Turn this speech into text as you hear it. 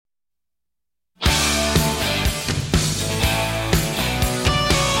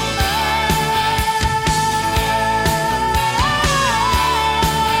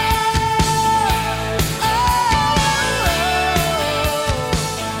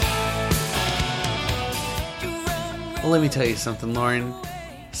let me tell you something, Lauren.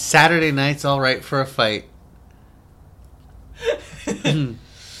 Saturday night's all right for a fight.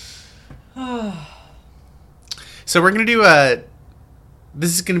 So we're going to do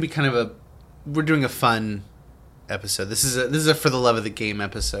this is going to be kind of we're doing a fun episode. This is a For the Love of the Game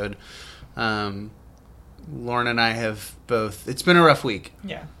episode. Lauren and I have both, it's been a rough week.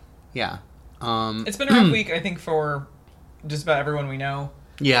 Yeah. Yeah. It's been a rough week, I think, for just about everyone we know.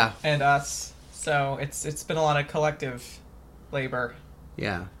 Yeah. And us. So it's been a lot of collective labor.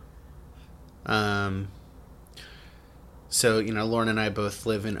 Yeah. So, Lauren and I both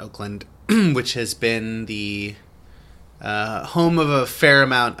live in Oakland, which has been the home of a fair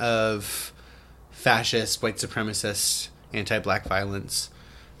amount of fascist, white supremacist, anti-black violence.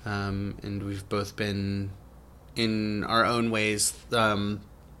 And we've both been, in our own ways,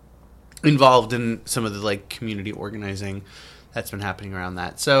 involved in some of the community organizing that's been happening around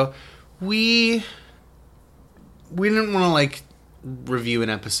that. So we didn't want to review an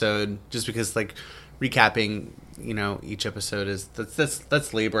episode just because recapping each episode is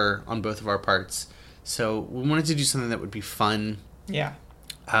that's labor on both of our parts. So we wanted to do something that would be fun. Yeah.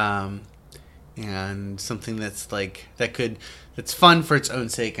 And something that's that's fun for its own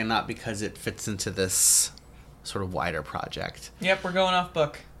sake and not because it fits into this sort of wider project. Yep, we're going off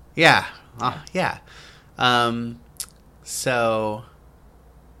book. Yeah. Yeah. So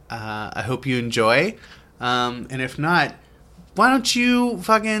I hope you enjoy. And if not, why don't you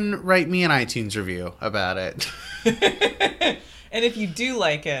fucking write me an iTunes review about it? And if you do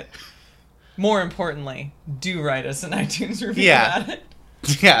like it, more importantly, do write us an iTunes review about it.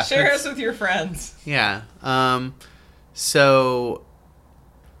 Yeah. Share us with your friends. Yeah. So,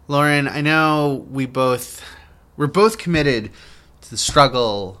 Lauren, I know we're both committed to the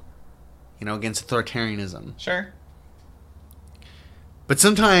struggle, against authoritarianism. Sure. But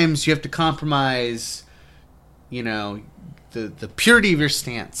sometimes you have to compromise, the purity of your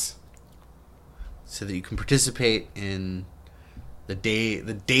stance so that you can participate in the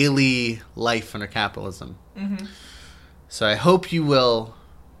daily life under capitalism. Mm-hmm. So I hope you will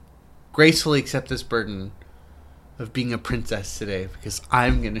gracefully accept this burden of being a princess today, because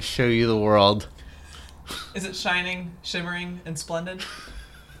I'm going to show you the world. Is it shining, shimmering, and splendid?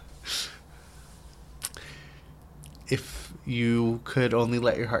 If you could only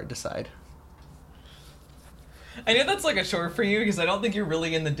let your heart decide. I know that's a chore for you, because I don't think you're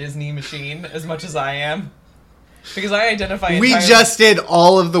really in the Disney machine as much as I am. Because I identify entirely... We just did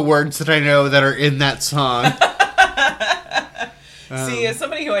all of the words that I know that are in that song. See, as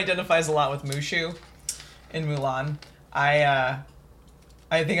somebody who identifies a lot with Mushu in Mulan, I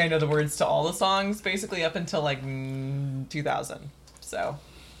think I know the words to all the songs, basically up until 2000. So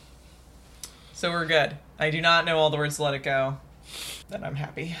we're good. I do not know all the words to Let It Go. Then I'm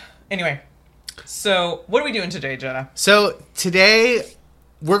happy. Anyway, so what are we doing today, Jenna? So today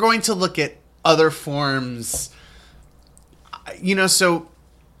we're going to look at other forms. So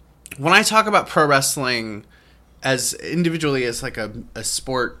when I talk about pro wrestling as individually as a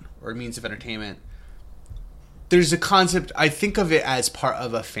sport or a means of entertainment, there's a concept, I think of it as part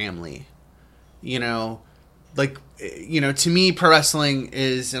of a family. To me, pro wrestling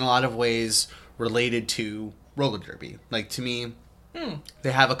is in a lot of ways related to roller derby. To me,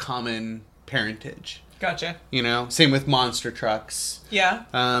 they have a common parentage. Gotcha. Same with monster trucks. Yeah.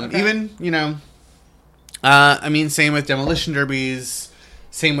 Okay. Even, same with demolition derbies.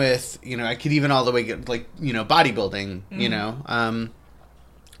 Same with, I could even all the way get, bodybuilding,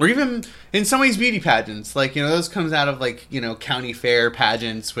 or even, in some ways, beauty pageants. Those comes out of, county fair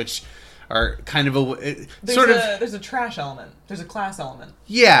pageants, which are kind of there's a trash element. There's a class element.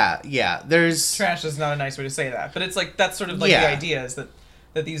 Yeah, there's... Trash is not a nice way to say that, but it's that's sort of the idea is that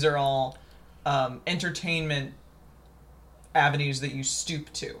these are all entertainment avenues that you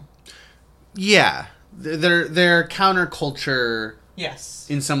stoop to. Yeah. They're counterculture... Yes.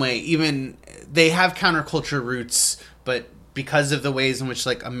 In some way, even they have counterculture roots, but because of the ways in which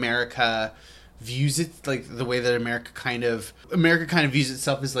America views it, the way that America kind of views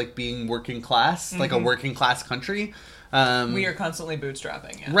itself as being working class, a working class country. We are constantly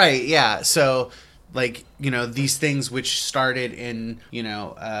bootstrapping. Yeah. Right. Yeah. So these things which started in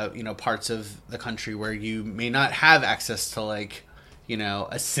parts of the country where you may not have access to a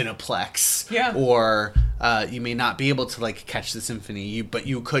Cineplex, or you may not be able to catch the symphony, but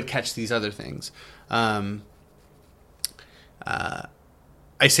you could catch these other things.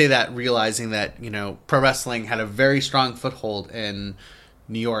 I say that realizing that pro wrestling had a very strong foothold in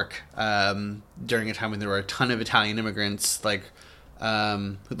New York during a time when there were a ton of Italian immigrants,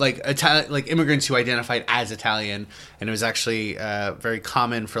 immigrants who identified as Italian, and it was actually very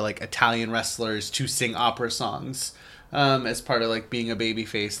common for Italian wrestlers to sing opera songs as part of like being a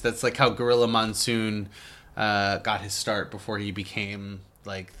babyface. That's like how Gorilla Monsoon got his start before he became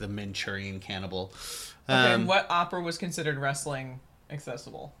like the Manchurian Cannibal. Okay, and what opera was considered wrestling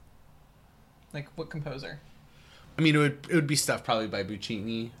accessible? Like, what composer? I mean, it would be stuff probably by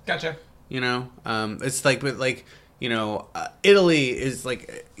Puccini. Gotcha. You know, it's like, but like, you know, Italy is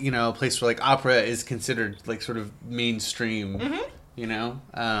like, you know, a place where like opera is considered like sort of mainstream. Mm-hmm. You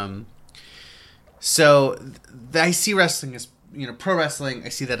know, so I see wrestling as, you know, pro wrestling. I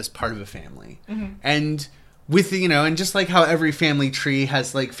see that as part of a family, Mm-hmm. and with, you know, and just like how every family tree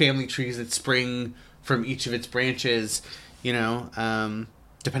has like family trees that spring from each of its branches, you know,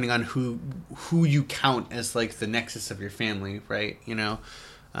 depending on who you count as like the nexus of your family, right? You know,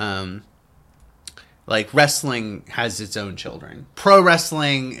 like wrestling has its own children. Pro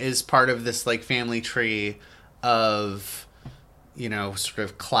wrestling is part of this like family tree of, you know, sort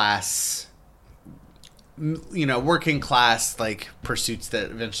of class, you know, working class like pursuits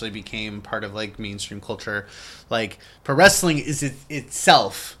that eventually became part of like mainstream culture. Like pro wrestling is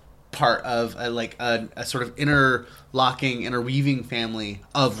itself part of a sort of interweaving family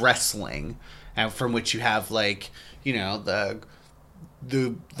of wrestling, and from which you have like, you know, the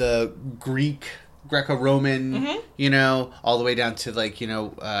Greco-Roman, Mm-hmm. you know, all the way down to like, you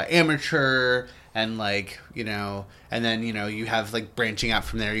know, amateur, and like, you know, and then, you know, you have like branching out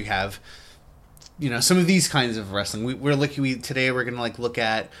from there, you have, you know, some of these kinds of wrestling. Today we're gonna like look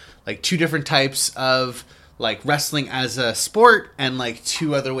at like two different types of like wrestling as a sport, and like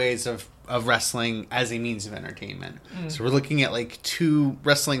two other ways of wrestling as a means of entertainment. So we're looking at like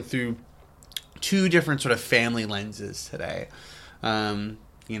wrestling through two different sort of family lenses today. You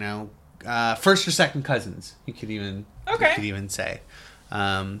know, first or second cousins, you could even say.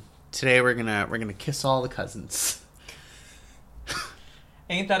 Today we're gonna kiss all the cousins.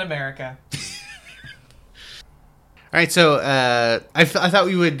 Ain't that America? All right, so I thought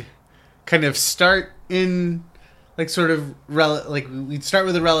we would kind of start in like sort of we'd start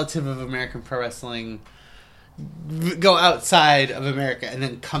with a relative of American pro wrestling, go outside of America, and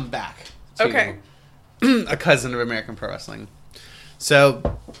then come back to Okay. a cousin of American pro wrestling.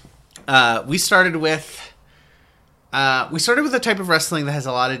 So we started with a type of wrestling that has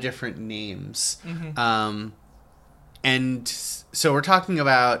a lot of different names. Mm-hmm. And so we're talking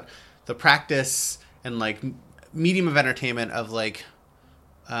about the practice and like medium of entertainment of like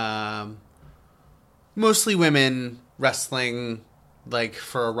mostly women wrestling like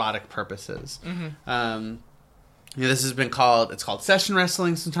for erotic purposes. Mm-hmm. You know, this has been it's called session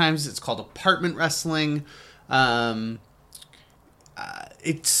wrestling sometimes. It's called apartment wrestling.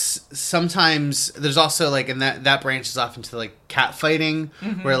 It's sometimes there's also like, and that branches off into like cat fighting,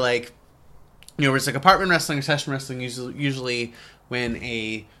 Mm-hmm. where like, you know, where it's like apartment wrestling or session wrestling usually when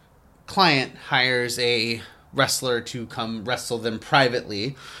a client hires a wrestler to come wrestle them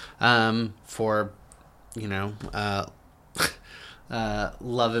privately, for, you know,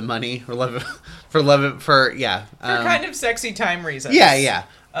 love and money, or for kind of sexy time reasons. yeah.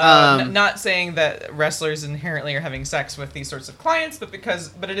 Not saying that wrestlers inherently are having sex with these sorts of clients,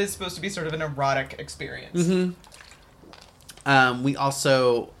 but it is supposed to be sort of an erotic experience. Mm-hmm. We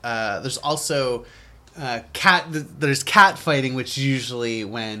also there's also there's cat fighting, which is usually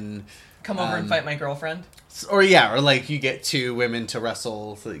when Come over and fight my girlfriend. or like you get two women to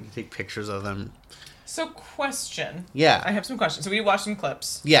wrestle so that you can take pictures of them. So, question. Yeah. I have some questions. So we watched some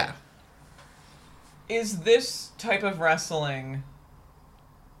clips. Yeah. Is this type of wrestling,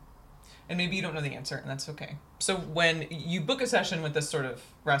 and maybe you don't know the answer, and that's okay. So when you book a session with this sort of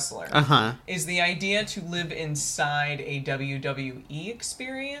wrestler, is the idea to live inside a WWE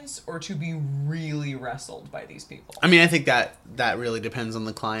experience or to be really wrestled by these people? I mean, I think that really depends on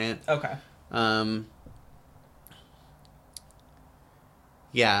the client. Okay.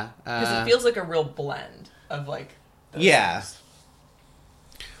 Yeah. Because it feels like a real blend of like those Yeah. things.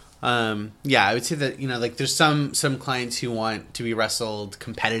 Yeah, I would say that, you know, like there's some clients who want to be wrestled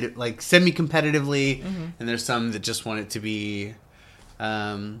competitive, like semi-competitively, and there's some that just want it to be.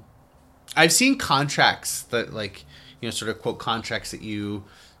 I've seen contracts that, like, you know, sort of quote contracts that you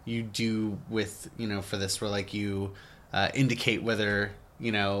do with, you know, for this, where like you indicate whether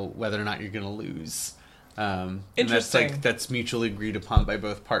or not you're gonna lose. And Interesting. that's mutually agreed upon by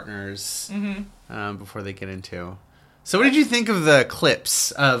both partners before they get into. So what did you think of the clips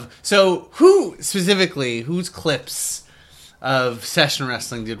of... So whose clips of session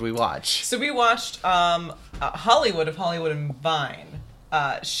wrestling did we watch? So we watched Hollywood of Hollywood and Vine.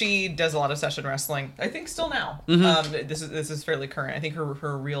 She does a lot of session wrestling. I think still now. This is fairly current. I think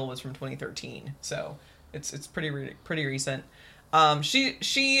her reel was from 2013, so it's pretty recent.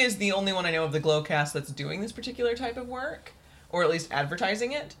 She is the only one I know of the Glowcast that's doing this particular type of work, or at least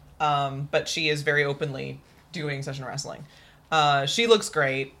advertising it. But she is very openly doing session wrestling. She looks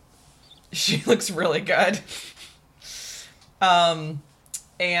great. She looks really good. And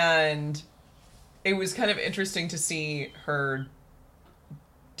it was kind of interesting to see her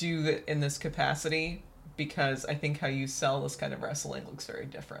do it in this capacity, because I think how you sell this kind of wrestling looks very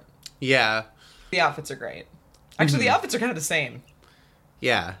different. Yeah. The outfits are great. Actually, the outfits are kind of the same.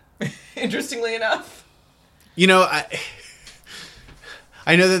 Yeah. Interestingly enough. You know,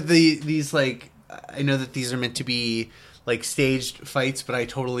 I know that these are meant to be like staged fights, but I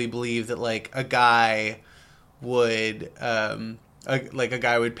totally believe that like a guy would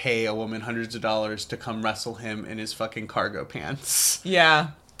pay a woman hundreds of dollars to come wrestle him in his fucking cargo pants.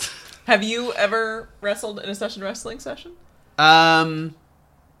 Yeah. Have you ever wrestled in a session wrestling session?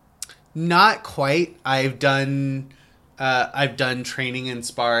 Not quite. I've done training and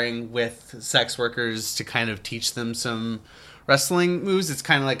sparring with sex workers to kind of teach them some wrestling moves. It's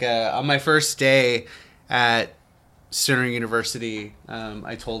kind of like on my first day at Stoner University,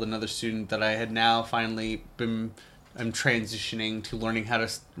 I told another student that I had now finally I'm transitioning to learning how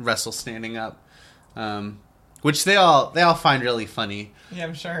to wrestle standing up, which they all find really funny. Yeah,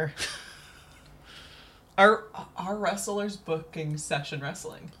 I'm sure. Are wrestlers booking session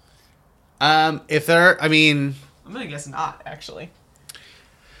wrestling? If they're, I mean, I'm gonna guess not, actually.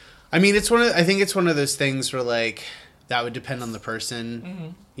 I mean, I think it's one of those things where like that would depend on the person, Mm-hmm.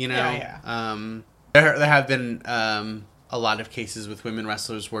 you know. Yeah. There have been a lot of cases with women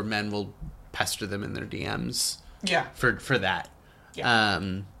wrestlers where men will pester them in their DMs. Yeah. For that. Yeah.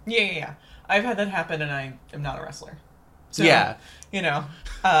 Yeah. I've had that happen, and I am not a wrestler. So, yeah. You know,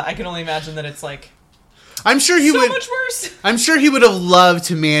 I can only imagine that it's like I'm sure he would. much worse. I'm sure he would have loved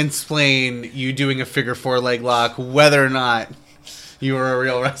to mansplain you doing a figure 4 leg lock, whether or not you were a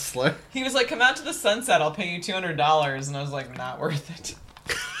real wrestler. He was like, "Come out to the sunset. I'll pay you $200," and I was like, "Not worth it."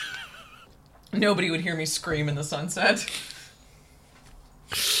 Nobody would hear me scream in the sunset.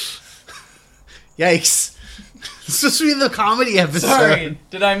 Yikes! It's supposed to be the comedy episode. Sorry,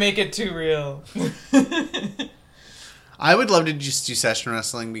 did I make it too real? I would love to just do session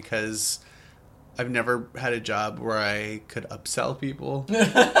wrestling because I've never had a job where I could upsell people.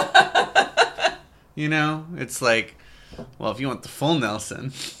 You know? It's like, well, if you want the full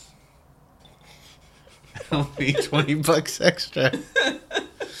Nelson, it'll be $20 extra.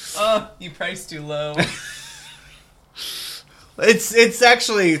 Oh, you priced too low.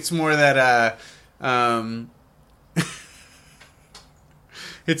 It's more that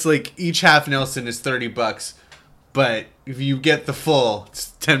it's like each half Nelson is $30, but if you get the full,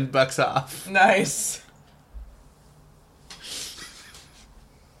 it's $10 off. Nice.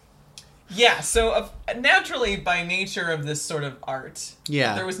 Yeah, so naturally, by nature of this sort of art,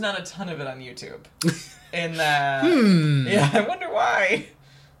 Yeah. there was not a ton of it on YouTube. And yeah, I wonder why.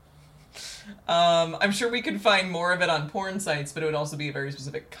 I'm sure we could find more of it on porn sites, but it would also be a very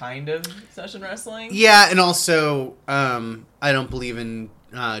specific kind of session wrestling. Yeah, and also, I don't believe in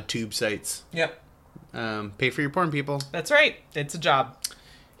tube sites. Yep. Pay for your porn, people. That's right. It's a job.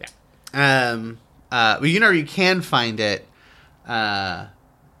 Well, you can find it on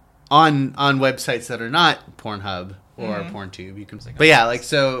websites that are not Pornhub or PornTube. You can, but yeah, like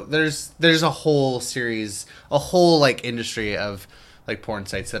so, there's a whole series, a whole like industry of like porn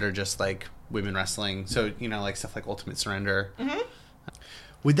sites that are just like women wrestling. So like stuff like Ultimate Surrender. Mm-hmm.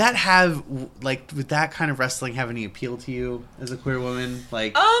 Would that kind of wrestling have any appeal to you as a queer woman?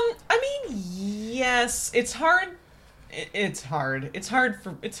 Like, I mean, yes, it's hard. It's hard. It's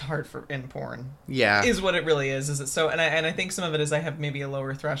hard for in porn. Yeah, is what it really is. Is it so? And I think some of it is I have maybe a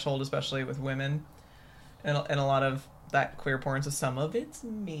lower threshold, especially with women, and a lot of that queer porn. So some of it's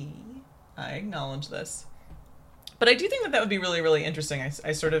me. I acknowledge this, but I do think that would be really, really interesting.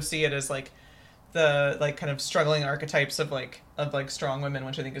 I sort of see it as like the like kind of struggling archetypes of like strong women,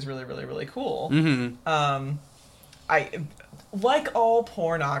 which I think is really, really, really cool. Mm-hmm. I like all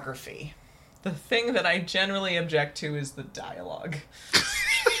pornography. The thing that I generally object to is the dialogue.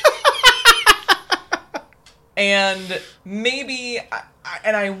 And maybe,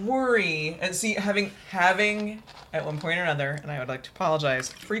 I worry, and see, having at one point or another, and I would like to apologize,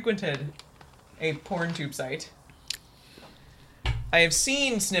 frequented a porn tube site. I have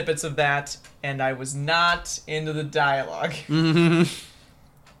seen snippets of that, and I was not into the dialogue. Mm-hmm.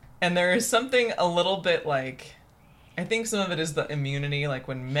 And there is something a little bit like, I think some of it is the immunity, like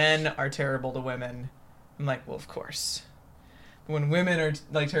when men are terrible to women, I'm like, well, of course. When women are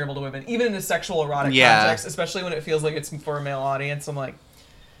like terrible to women, even in a sexual erotic context, especially when it feels like it's for a male audience, I'm like,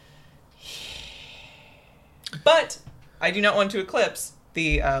 but I do not want to eclipse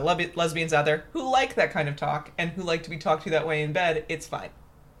the lesbians out there who like that kind of talk and who like to be talked to that way in bed. It's fine.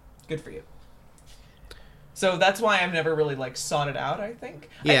 Good for you. So that's why I've never really like sought it out, I think.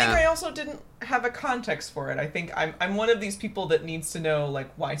 Yeah. I think I also didn't have a context for it. I think I'm one of these people that needs to know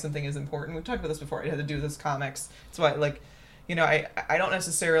like why something is important. We've talked about this before. It had to do with this comics. That's why like, you know, I don't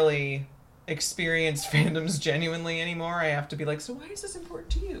necessarily experience fandoms genuinely anymore. I have to be like, so why is this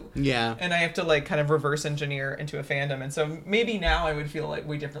important to you? Yeah. And I have to like kind of reverse engineer into a fandom. And so maybe now I would feel like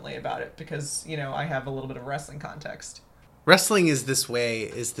way differently about it because, you know, I have a little bit of wrestling context. Wrestling is this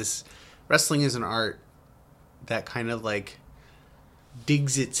way, wrestling is an art that kind of like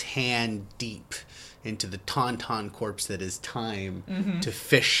digs its hand deep into the tauntaun corpse that is time to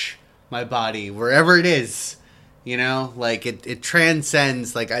fish my body wherever it is. You know, like it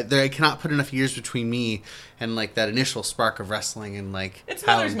transcends, like I cannot put enough years between me and like that initial spark of wrestling and like It's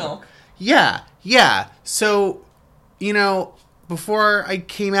mother's milk. Yeah. So, you know, before I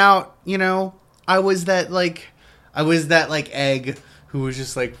came out, you know, I was that egg who was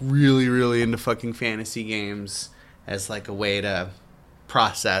just like really, really into fucking fantasy games as like a way to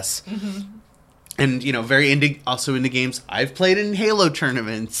process. And, you know, also into games. I've played in Halo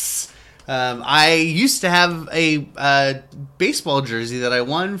tournaments. I used to have a baseball jersey that I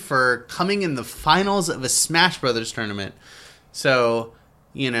won for coming in the finals of a Smash Brothers tournament. So,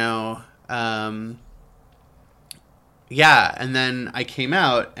 you know, yeah. And then I came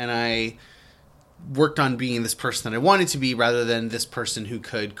out and I worked on being this person that I wanted to be rather than this person who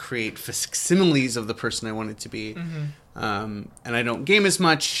could create facsimiles of the person I wanted to be. And I don't game as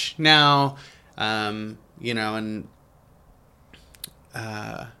much now, you know, and,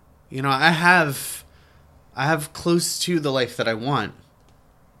 you know, I have close to the life that I want.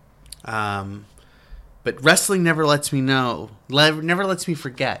 But wrestling never lets me never lets me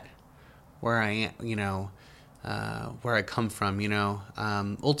forget where I am, you know, where I come from, you know.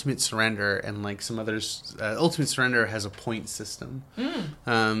 Ultimate Surrender and like some others, Ultimate Surrender has a point system.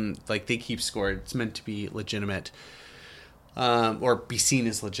 Like they keep score. It's meant to be legitimate, or be seen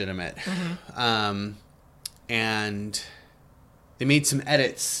as legitimate. And they made some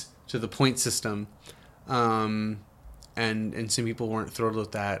edits to the point system, and some people weren't thrilled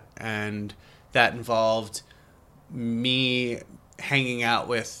with that, and that involved me hanging out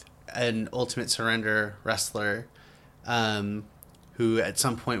with an Ultimate Surrender wrestler, who at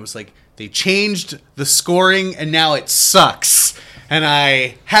some point was like, they changed the scoring and now it sucks. And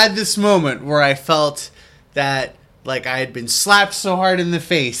I had this moment where I felt that like I had been slapped so hard in the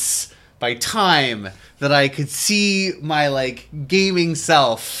face by time that I could see my like gaming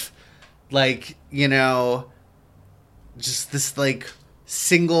self, like, you know, just this like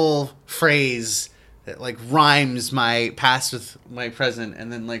single phrase that like rhymes my past with my present,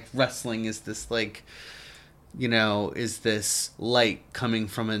 and then like wrestling is this like, you know, is this light coming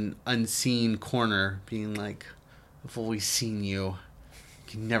from an unseen corner being like, I've always seen you. You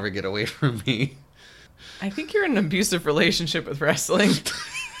can never get away from me. I think you're in an abusive relationship with wrestling.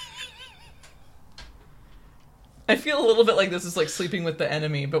 I feel a little bit like this is like Sleeping with the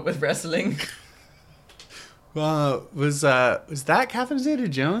Enemy, but with wrestling. Was that Catherine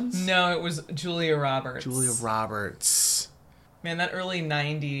Zeta-Jones? No, it was Julia Roberts. Julia Roberts. Man, that early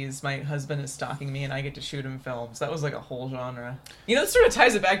 90s, my husband is stalking me and I get to shoot him films. That was like a whole genre. You know, it sort of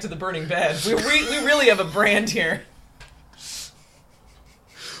ties it back to the burning bed. We really have a brand here.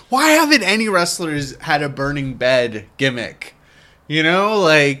 Why haven't any wrestlers had a burning bed gimmick? You know,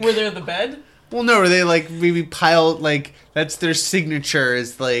 like... Were there the bed? Well, no, were they like maybe piled, like, that's their signature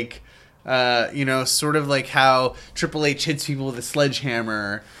is like, you know, sort of like how Triple H hits people with a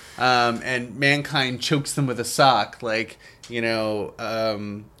sledgehammer, and Mankind chokes them with a sock, like, you know,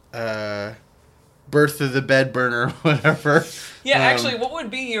 Birth of the Bed Burner, whatever. Yeah, actually, what would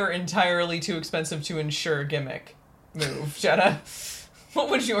be your entirely too expensive to insure gimmick move, Jetta? What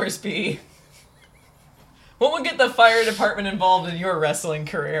would yours be? What would get the fire department involved in your wrestling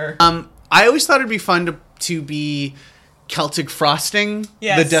career? I always thought it'd be fun to be Celtic Frosting,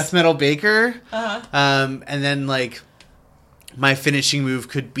 yes. the death metal baker. Uh-huh. And then, like, my finishing move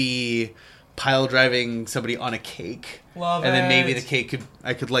could be pile driving somebody on a cake. Love and it. then maybe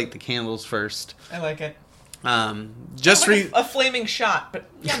I could light the candles first. I like it. Just like a flaming shot, but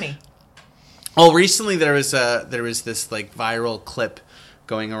yummy. Oh, recently there was this like viral clip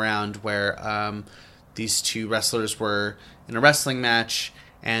going around where these two wrestlers were in a wrestling match,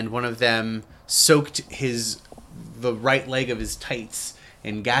 and one of them soaked the right leg of his tights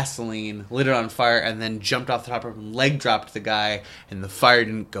in gasoline, lit it on fire, and then jumped off the top of him, leg dropped the guy, and the fire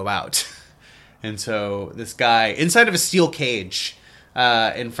didn't go out. And so this guy, inside of a steel cage,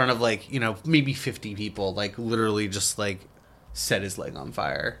 in front of like, maybe 50 people, like literally just like set his leg on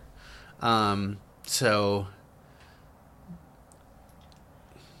fire. So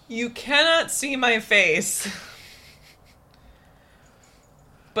you cannot see my face,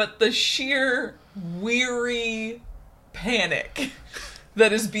 but the sheer weary panic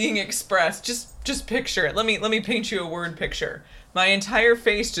that is being expressed, just picture it. Let me paint you a word picture. My entire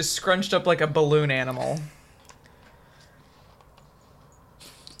face just scrunched up like a balloon animal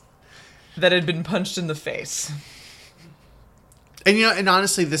that had been punched in the face. And and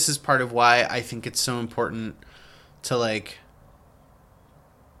honestly, this is part of why I think it's so important to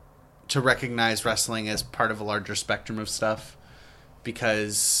to recognize wrestling as part of a larger spectrum of stuff,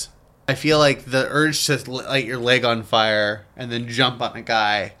 because I feel like the urge to light your leg on fire and then jump on a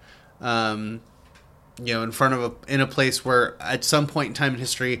guy, in front of in a place where at some point in time in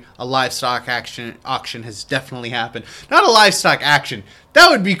history a livestock auction has definitely happened. Not a livestock action. That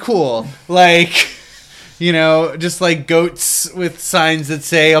would be cool. Like, just like goats with signs that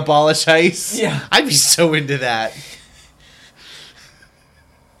say abolish ICE. Yeah. I'd be so into that.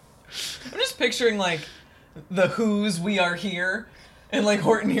 I'm just picturing like the Who's We Are Here, and like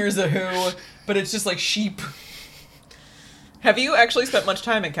Horton Hears a Who, but it's just like sheep. Have you actually spent much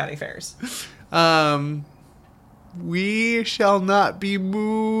time at county fairs? We shall not be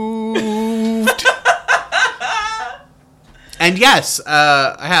moved. And yes,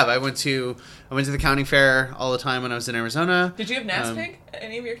 I have. I went to the county fair all the time when I was in Arizona. Did you have NASPIG at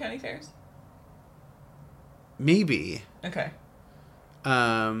any of your county fairs? Maybe. Okay.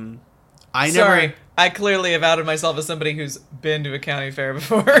 Sorry, I clearly have outed myself as somebody who's been to a county fair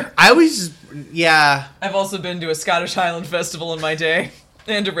before. Yeah. I've also been to a Scottish Highland Festival in my day,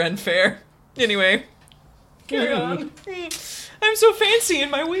 and a Ren Fair. Anyway, carry on. I'm so fancy and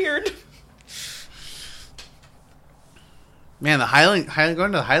my weird. Man, going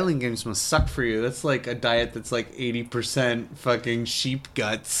to the Highland Games must suck for you. That's like a diet that's like 80% fucking sheep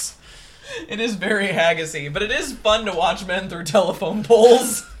guts. It is very haggisy, but it is fun to watch men through telephone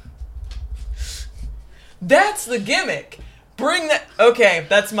poles. That's the gimmick. Bring that. Okay,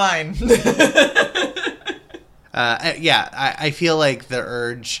 that's mine. I feel like the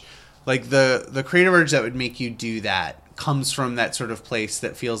urge, like the creative urge that would make you do that comes from that sort of place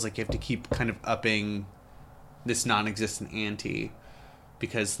that feels like you have to keep kind of upping this non-existent ante,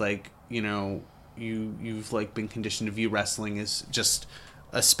 because like, you've like been conditioned to view wrestling as just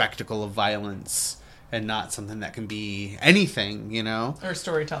a spectacle of violence and not something that can be anything, Or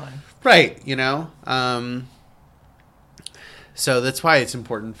storytelling. Right, so that's why it's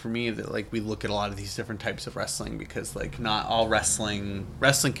important for me that like we look at a lot of these different types of wrestling, because like not all wrestling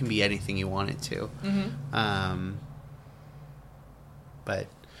can be anything you want it to. Mm-hmm. But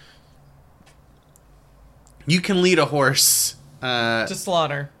you can lead a horse to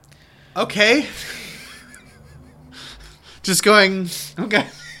slaughter. Okay. Just going, okay.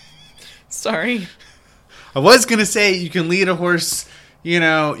 Sorry. I was gonna say you can lead a horse. You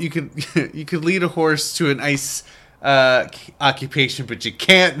could lead a horse to an ice occupation, but you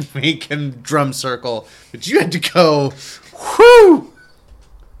can't make him drum circle. But you had to go. Whoo!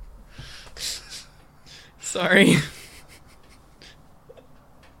 Sorry.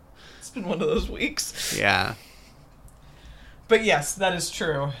 It's been one of those weeks. Yeah. But yes, that is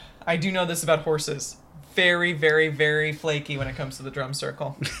true. I do know this about horses. Very, very, very flaky when it comes to the drum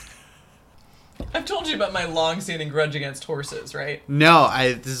circle. I've told you about my long-standing grudge against horses, right? No,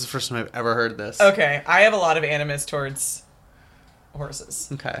 this is the first time I've ever heard this. Okay, I have a lot of animus towards horses.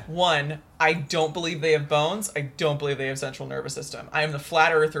 Okay. One, I don't believe they have bones. I don't believe they have central nervous system. I am the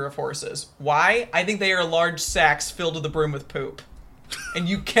flat earther of horses. Why? I think they are large sacks filled to the brim with poop. And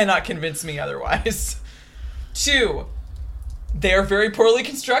you cannot convince me otherwise. Two, they are very poorly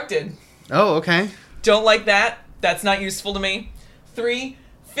constructed. Oh, okay. Don't like that. That's not useful to me. Three,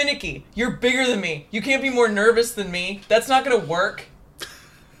 finicky. You're bigger than me. You can't be more nervous than me. That's not gonna work.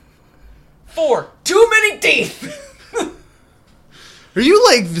 Four, too many teeth. Are you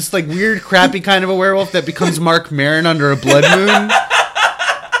like this like weird crappy kind of a werewolf that becomes Mark Maron under a blood moon?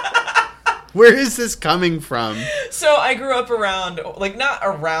 Where is this coming from? So I grew up around, like not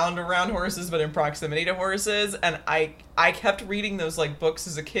around horses, but in proximity to horses, and I kept reading those like books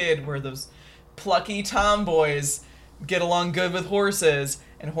as a kid where those plucky tomboys get along good with horses,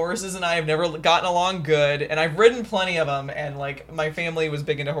 and horses and I have never gotten along good, and I've ridden plenty of them, and like my family was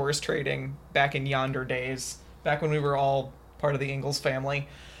big into horse trading back in yonder days, back when we were all part of the Ingalls family.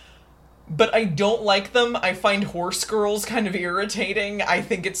 But I don't like them. I find horse girls kind of irritating. I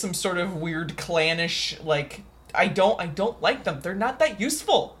think it's some sort of weird clannish, like, I don't like them. They're not that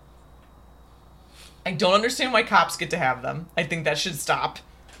useful. I don't understand why cops get to have them. I think that should stop.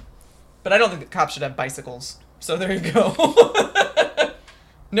 But I don't think that cops should have bicycles. So there you go.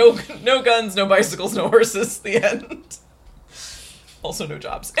 No guns, no bicycles, no horses. The end. Also no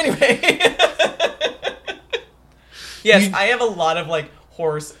jobs. Anyway. Yes, I have a lot of like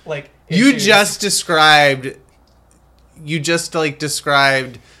horse like issues. You just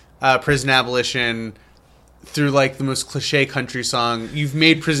described prison abolition through like the most cliche country song. You've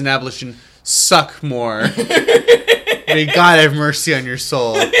made prison abolition suck more. May God have mercy on your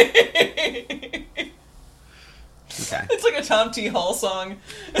soul. Okay. It's like a Tom T. Hall song.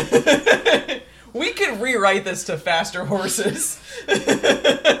 We could rewrite this to faster horses. All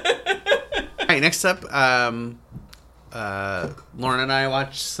right, next up, Lauren and I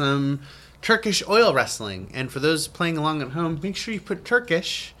watched some Turkish oil wrestling. And for those playing along at home, make sure you put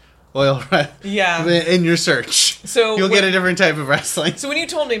Turkish oil in your search. So you'll get a different type of wrestling. So when you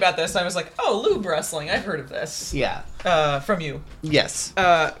told me about this, I was like, oh, lube wrestling. I've heard of this. Yeah. From you. Yes.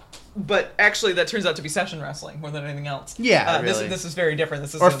 But actually, that turns out to be session wrestling more than anything else. Yeah, really. This is very different.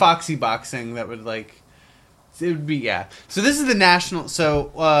 This is foxy boxing. That would it would be So this is the national.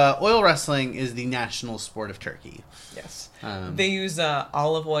 So oil wrestling is the national sport of Turkey. Yes. They use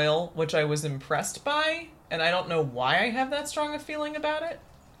olive oil, which I was impressed by, and I don't know why I have that strong a feeling about it,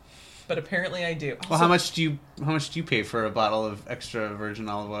 but apparently I do. Well, how much do you pay for a bottle of extra virgin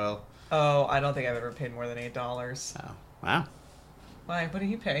olive oil? Oh, I don't think I've ever paid more than $8. Oh, wow. Why? What do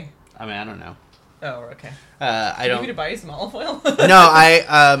you pay? I mean, I don't know. Oh, okay. I don't. You to buy some olive oil? No,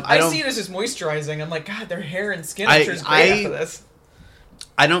 I don't. See it as just moisturizing. I'm like, God, their hair and skin I'm sure is great after this.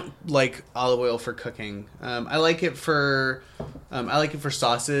 I don't like olive oil for cooking. I like it for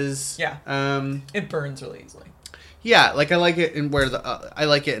sauces. Yeah. It burns really easily. Yeah, like I like it in I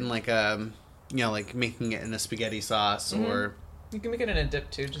like it in like like making it in a spaghetti sauce or. You can make it in a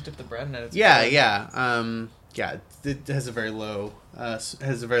dip too. Just dip the bread in it. Yeah. It has a very low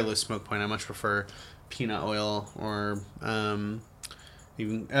smoke point. I much prefer peanut oil or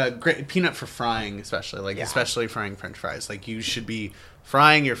even great peanut for frying, especially frying French fries. Like you should be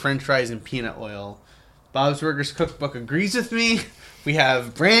frying your French fries in peanut oil. Bob's Burgers Cookbook agrees with me. We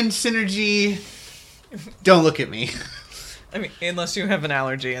have brand synergy. Don't look at me. I mean, unless you have an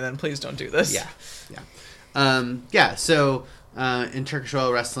allergy, and then please don't do this. Yeah. So in Turkish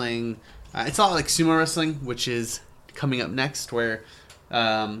oil wrestling. It's a lot like sumo wrestling, which is coming up next, where...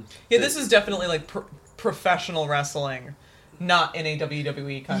 this is definitely like professional wrestling, not in a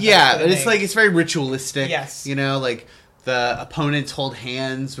WWE context. Yeah, but it's very ritualistic. Yes. Like the opponents hold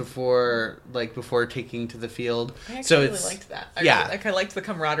hands before taking to the field. I actually really liked that. I liked the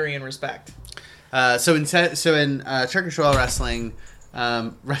camaraderie and respect. So in Turkish oil wrestling,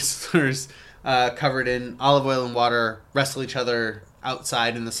 wrestlers covered in olive oil and water wrestle each other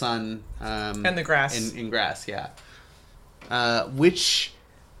outside in the sun and the grass in grass, which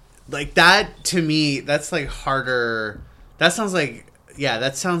like that to me that's like harder. That sounds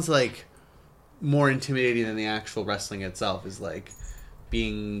like more intimidating than the actual wrestling itself. Is like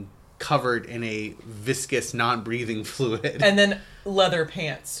being covered in a viscous non-breathing fluid and then leather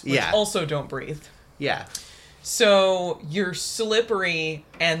pants which also don't breathe. So you're slippery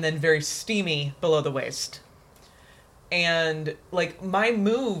and then very steamy below the waist. And, like, my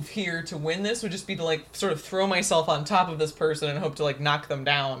move here to win this would just be to, like, sort of throw myself on top of this person and hope to, like, knock them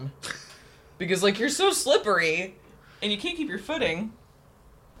down. Because, like, you're so slippery, and you can't keep your footing.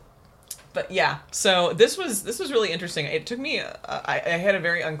 But, yeah. So, this was really interesting. It took me... I had a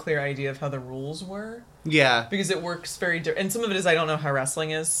very unclear idea of how the rules were. Yeah. Because it works very different. And some of it is I don't know how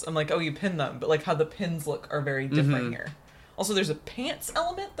wrestling is. I'm like, oh, you pin them. But, like, how the pins look are very different here. Also, there's a pants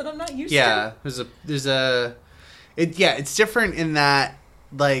element that I'm not used to. Yeah. There's a... it's different in that,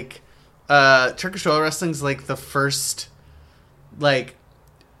 like, Turkish oil wrestling's like the first, like,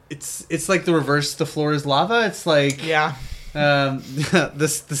 it's like the reverse. The floor is lava. It's like,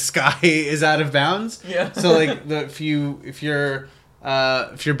 the sky is out of bounds. Yeah. So like if your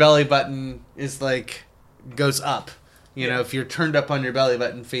belly button is like goes up, if you're turned up on your belly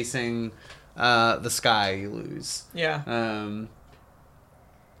button facing the sky, you lose. Yeah.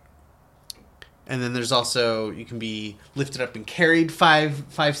 And then there's also, you can be lifted up and carried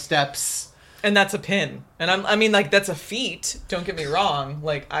five steps. And that's a pin. And I mean, like, that's a feat. Don't get me wrong.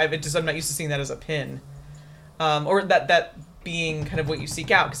 Like, I'm not used to seeing that as a pin. Or that being kind of what you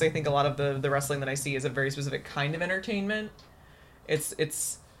seek out. Because I think a lot of the wrestling that I see is a very specific kind of entertainment.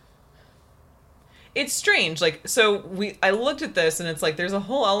 It's strange. Like, so I looked at this and it's like, there's a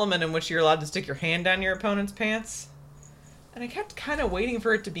whole element in which you're allowed to stick your hand down your opponent's pants. And I kept kind of waiting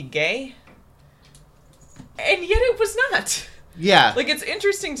for it to be gay. And yet it was not. Yeah. Like, it's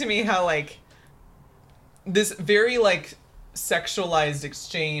interesting to me how, like, this very like sexualized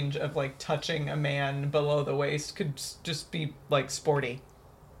exchange of like touching a man below the waist could just be like sporty.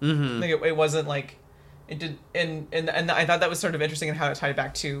 Mm-hmm. Like it wasn't like it did, and I thought that was sort of interesting in how it tied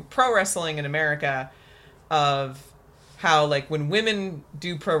back to pro wrestling in America, of how like when women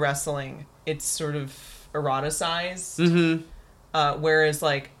do pro wrestling, it's sort of eroticized, whereas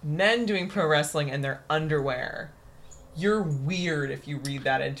like men doing pro wrestling in their underwear, you're weird if you read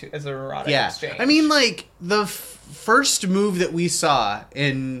that into as an erotic exchange. I mean, like the first move that we saw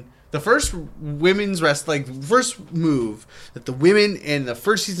in the first women's wrestling, like, first move that the women in the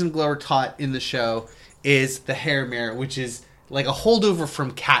first season of Glow were taught in the show is the hair mirror, which is like a holdover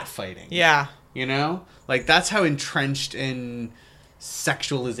from catfighting. Yeah. You know? Like, that's how entrenched in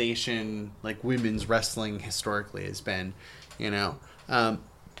sexualization, like, women's wrestling historically has been, you know? And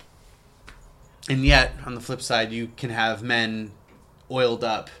yet, on the flip side, you can have men oiled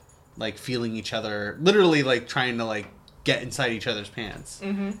up, like, feeling each other, literally, like, trying to, like, get inside each other's pants.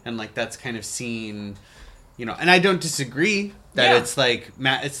 Mm-hmm. And, like, that's kind of seen, you know, and I don't disagree that it's, like,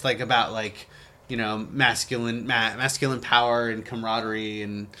 it's, like, about, like, you know, masculine power and camaraderie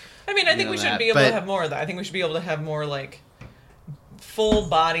and... I mean, I think we should be able to have more of that. I think we should be able to have more, like, full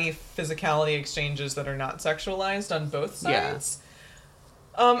body physicality exchanges that are not sexualized on both sides.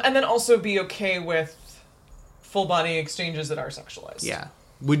 Yeah. And then also be okay with full body exchanges that are sexualized. Yeah.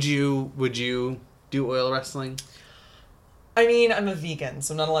 Would you do oil wrestling? I mean, I'm a vegan,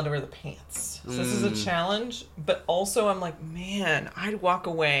 so I'm not allowed to wear the pants. So this is a challenge. But also, I'm like, man, I'd walk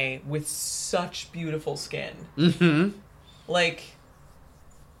away with such beautiful skin. Mm-hmm. Like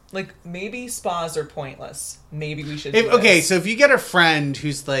maybe spas are pointless. Maybe we should do Okay, this. so if you get a friend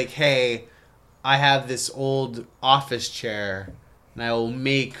who's like, hey, I have this old office chair, and I will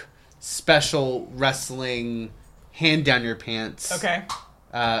make special wrestling hand down your pants. Okay.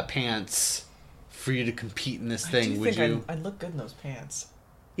 Pants for you to compete in this thing. Would you? I'd look good in those pants.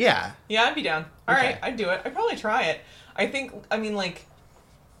 Yeah. Yeah, I'd be down. All Okay. right, I'd do it. I'd probably try it. I mean, like,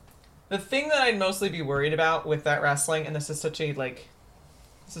 the thing that I'd mostly be worried about with that wrestling, and this is such a,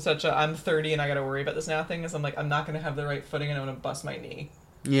 I'm 30 and I gotta worry about this now thing, is I'm like, I'm not gonna have the right footing and I'm gonna bust my knee.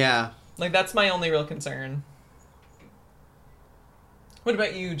 Yeah. Like, that's my only real concern. What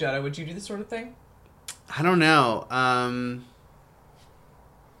about you, Jetta? Would you do this sort of thing? I don't know.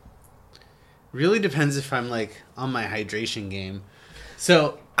 Really depends if I'm, like, on my hydration game.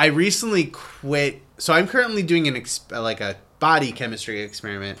 So, I recently quit. So, I'm currently doing a body chemistry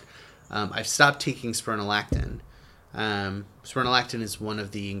experiment. I've stopped taking spironolactone. Spironolactone is one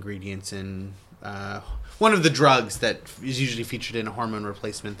of the ingredients in... one of the drugs that is usually featured in a hormone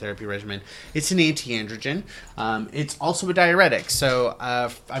replacement therapy regimen. It's an anti-androgen. It's also a diuretic. So,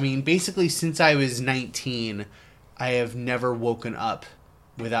 I mean, basically, since I was 19, I have never woken up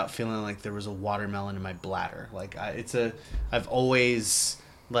without feeling like there was a watermelon in my bladder. Like, I've always,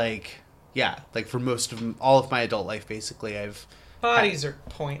 like, for most of all of my adult life, basically, Bodies are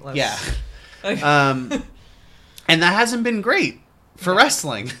pointless. Yeah. And that hasn't been great for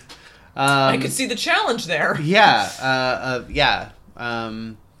wrestling. I could see the challenge there. Yeah.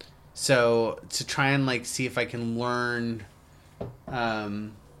 So to try and, like, see if I can learn,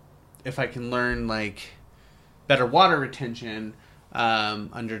 like, better water retention,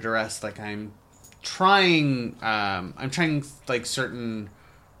 under duress, like, I'm trying like certain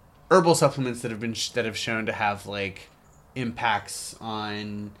herbal supplements that have shown to have, like, impacts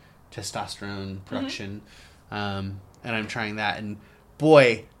on testosterone production. And I'm trying that, and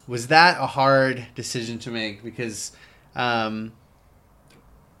boy, was that a hard decision to make, because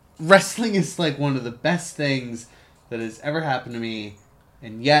wrestling is, like, one of the best things that has ever happened to me,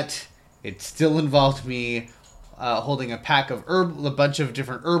 and yet it still involved me holding a bunch of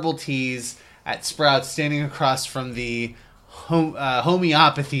different herbal teas at Sprouts, standing across from the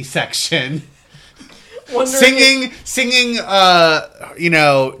homeopathy section. Singing, you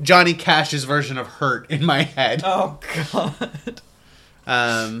know, Johnny Cash's version of "Hurt" in my head. Oh God.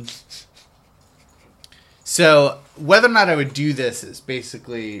 So whether or not I would do this is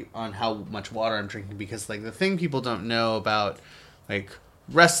basically on how much water I'm drinking, because, like, the thing people don't know about, like,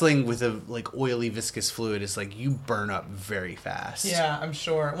 wrestling with a, like, oily viscous fluid is, like, you burn up very fast. Yeah, I'm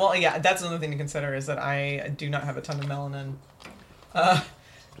sure. Well, yeah, that's another thing to consider, is that I do not have a ton of melanin,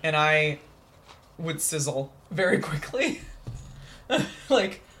 and I would sizzle very quickly.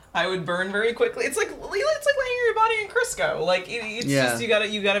 Like, I would burn very quickly. It's like laying your body in Crisco. Like, it's just, you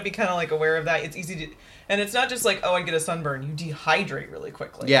gotta be kind of, like, aware of that. It's easy to, and it's not just like, oh, I get a sunburn. You dehydrate really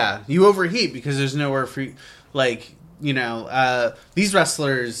quickly. Yeah, you overheat because there's nowhere for, like, you know, these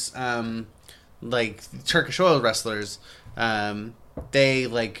wrestlers, like Turkish oil wrestlers, they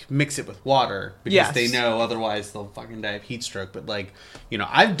like mix it with water because Yes. they know otherwise they'll fucking die of heat stroke. But like, you know,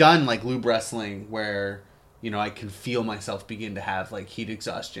 I've done like lube wrestling where, you know, I can feel myself begin to have like heat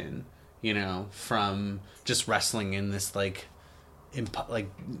exhaustion, you know, from just wrestling in this like, like,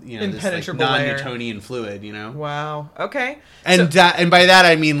 you know, this like Impenetrable layer. non-Newtonian fluid, you know. Wow. Okay. And and by that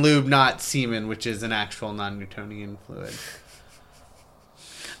I mean lube, not semen, which is an actual non-Newtonian fluid.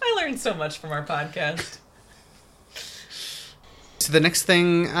 I learned so much from our podcast. So the next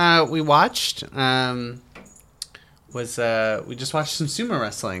thing we watched was we just watched some sumo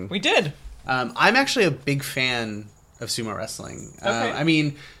wrestling. We did. I'm actually a big fan of sumo wrestling. Okay. I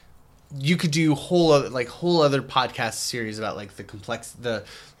mean, you could do whole other podcast series about like the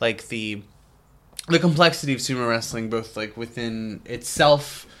complexity of sumo wrestling, both like within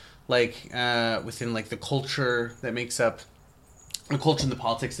itself, like within like the culture that makes up the culture and the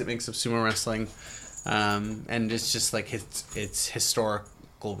politics that makes up sumo wrestling, and it's just like its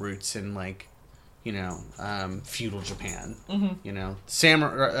historical roots in like, you know, feudal Japan. Mm-hmm. You know,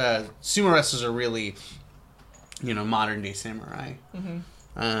 sumo wrestlers are really, you know, modern day samurai.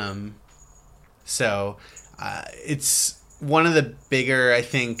 Mm-hmm. So it's one of the bigger, I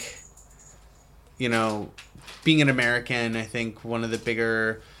think, you know, being an American, I think one of the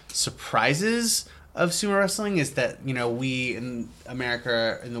bigger surprises of sumo wrestling is that, you know, we in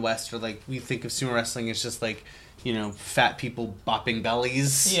America, in the West, are like, we think of sumo wrestling as just like, you know, fat people bopping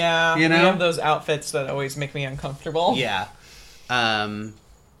bellies. Yeah, you know, we have those outfits that always make me uncomfortable. Yeah,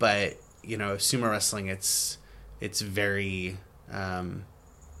 but you know, sumo wrestling, it's very.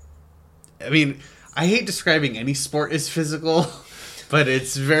 I mean, I hate describing any sport as physical, but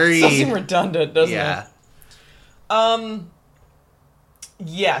it's very. It does seem redundant, doesn't it? Yeah.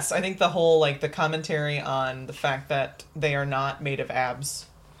 Yes, I think the whole like the commentary on the fact that they are not made of abs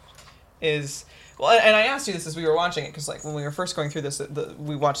is. Well, and I asked you this as we were watching it, because like when we were first going through this,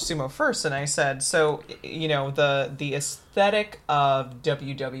 we watched sumo first, and I said, so, you know, the aesthetic of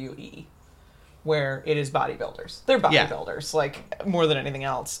WWE, where it is bodybuilders, they're bodybuilders, like more than anything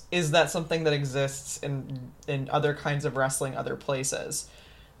else. Is that something that exists in other kinds of wrestling, other places?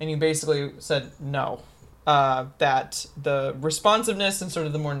 And you basically said no. That the responsiveness and sort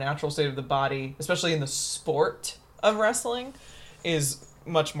of the more natural state of the body, especially in the sport of wrestling, is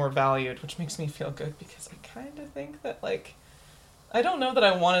much more valued, which makes me feel good, because I kind of think that, like, I don't know that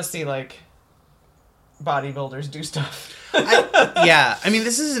I want to see, like, bodybuilders do stuff. Yeah, I mean,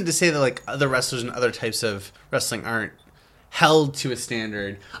 this isn't to say that, like, other wrestlers and other types of wrestling aren't held to a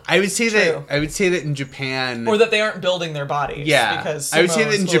standard. I would say that in Japan, or that they aren't building their bodies. Yeah, because I would say sumo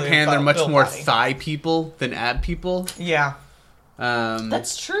that in is fully Japan they're much built more body. thigh people than ab people. Yeah.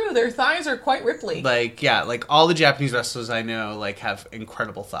 That's true. Their thighs are quite ripply. Like, yeah, like all the Japanese wrestlers I know, like, have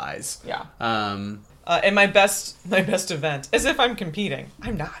incredible thighs. Yeah. And my best event, as if I'm competing,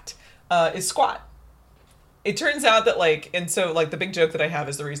 I'm not, is squat. It turns out that, like, and so, like, the big joke that I have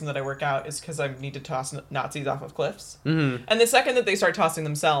is the reason that I work out is because I need to toss Nazis off of cliffs. Mm-hmm. And the second that they start tossing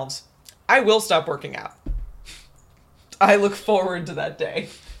themselves, I will stop working out. I look forward to that day.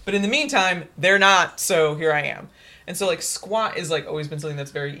 But in the meantime, they're not, so here I am. And so, like, squat is, like, always been something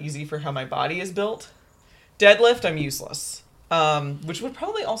that's very easy for how my body is built. Deadlift, I'm useless. Which would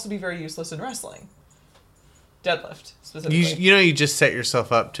probably also be very useless in wrestling. Deadlift, specifically. You know, you just set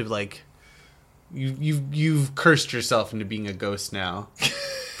yourself up to, like, you've cursed yourself into being a ghost now.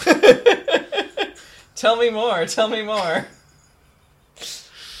 Tell me more.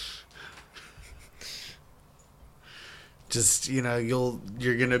 Just, you know,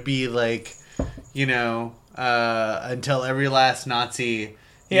 you're gonna be like, you know, until every last Nazi.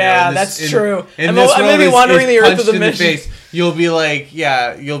 Yeah, that's true. I'm this gonna world be wandering the earth punched with a in the mission. face. You'll be like,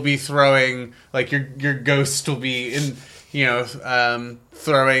 yeah, you'll be throwing, like, your ghost will be in, you know,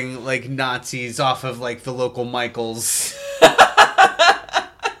 throwing, like, Nazis off of, like, the local Michaels.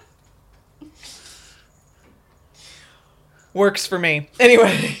 Works for me.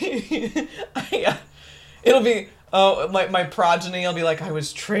 Anyway, it'll be, my progeny will be like, I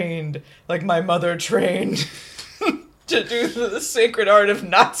was trained, like my mother trained, to do the sacred art of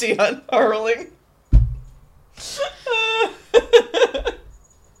Nazi unfurling.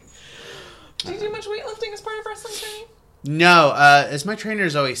 Do you do much weightlifting as part of wrestling training? No, as my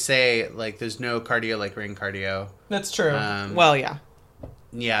trainers always say, like, there's no cardio like ring cardio. That's true. Well, yeah.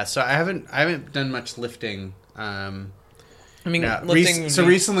 Yeah, so I haven't done much lifting. I mean, Yeah, lifting.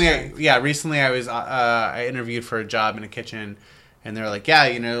 recently I was I interviewed for a job in a kitchen, and they were like, yeah,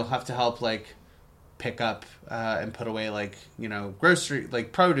 you know, you'll have to help, like, pick up and put away, like, you know, grocery,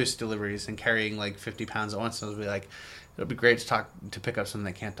 like, produce deliveries and carrying, like, 50 pounds at once. So I was like, it'll be great to pick up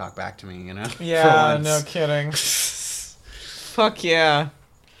someone that can't talk back to me, you know. Yeah, no kidding. Fuck yeah.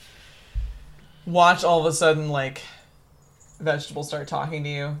 Watch all of a sudden, like, vegetables start talking to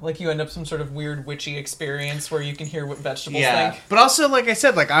you. Like, you end up some sort of weird witchy experience where you can hear what vegetables think. But also, like I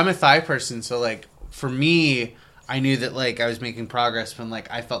said, like, I'm a thigh person, so, like, for me, I knew that, like, I was making progress when,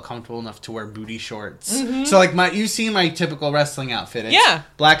 like, I felt comfortable enough to wear booty shorts. Mm-hmm. So, like, you see my typical wrestling outfit. It's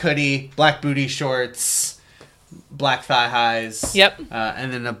black hoodie, black booty shorts, black thigh highs. Yep.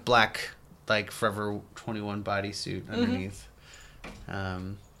 And then a black, like, Forever 21 bodysuit underneath.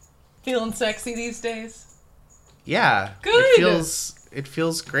 Feeling sexy these days? Yeah. Good. It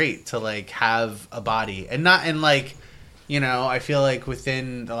feels great to, like, have a body. And not in, like, you know, I feel like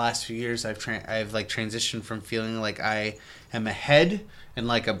within the last few years I've like transitioned from feeling like I am a head and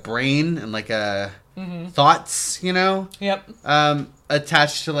like a brain and like a thoughts, you know? Yep.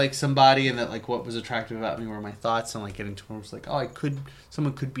 Attached to like somebody, and that like what was attractive about me were my thoughts, and like getting to where it was like, oh,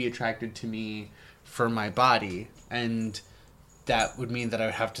 someone could be attracted to me for my body, and that would mean that I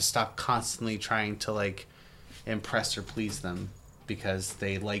would have to stop constantly trying to like impress or please them because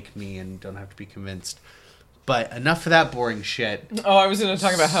they like me and don't have to be convinced. But enough of that boring shit. Oh, I was going to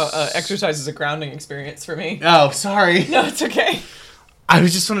talk about how exercise is a grounding experience for me. Oh, sorry. No, it's okay. I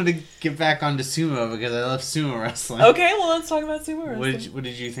just wanted to get back onto sumo because I love sumo wrestling. Okay, well, let's talk about sumo wrestling. What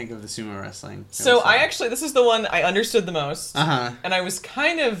did you think of the sumo wrestling? So this is the one I understood the most. Uh-huh. And I was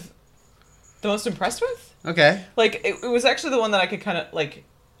kind of the most impressed with. Okay. Like, it was actually the one that I could kind of, like,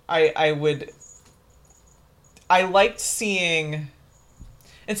 I liked seeing,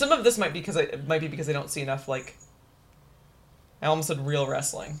 and some of this might be because I don't see enough, like, I almost said real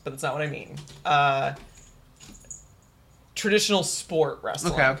wrestling, but that's not what I mean. Traditional sport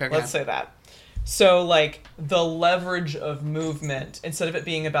wrestling. Okay. Let's say that. So, like, the leverage of movement, instead of it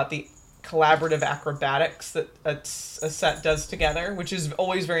being about the collaborative acrobatics that a set does together, which is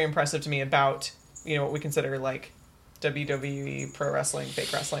always very impressive to me about, you know, what we consider, like, WWE, pro wrestling,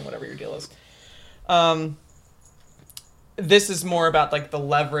 fake wrestling, whatever your deal is. This is more about, like, the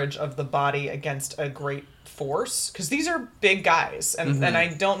leverage of the body against a great force. Because these are big guys. And I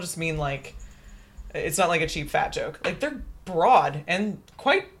don't just mean, like, it's not like a cheap fat joke. Like, they're broad and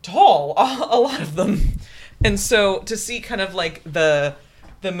quite tall, a lot of them. And so to see kind of, like, the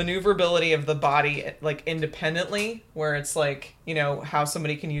maneuverability of the body, like, independently, where it's, like, you know, how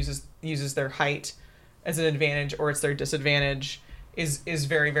somebody can uses their height as an advantage or it's their disadvantage is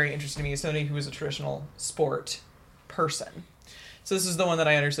very, very interesting to me as somebody who is a traditional sport person. So this is the one that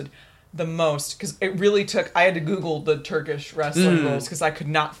I understood the most, because it really I had to Google the Turkish wrestling rules because I could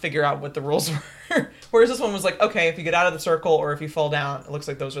not figure out what the rules were. Whereas this one was like, okay, if you get out of the circle or if you fall down, it looks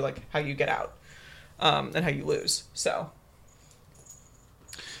like those are like how you get out and how you lose. So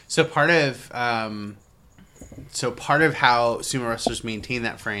part of how sumo wrestlers maintain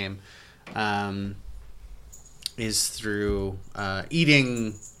that frame is through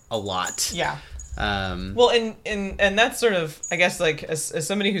eating a lot. Yeah. Well, and that's sort of, I guess, like, as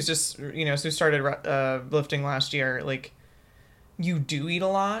somebody who's just, you know, who started lifting last year, like, you do eat a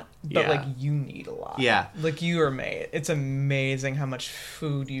lot, but like, you need a lot. Yeah. Like, you are made. It's amazing how much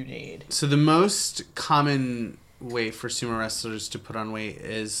food you need. So the most common way for sumo wrestlers to put on weight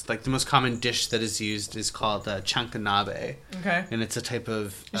is, like, the most common dish that is used is called chankanabe. Okay. And it's a type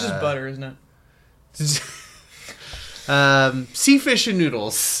of... It's just butter, isn't it? Sea fish and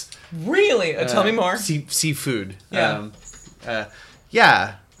noodles. Really? Tell me more. Seafood. Yeah.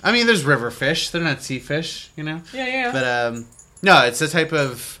 Yeah. I mean, there's river fish. They're not sea fish, you know? Yeah. But, no, it's a type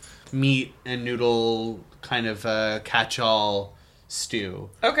of meat and noodle kind of catch-all stew.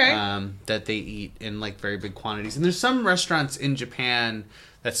 Okay. That they eat in, like, very big quantities. And there's some restaurants in Japan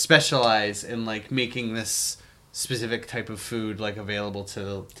that specialize in, like, making this specific type of food, like, available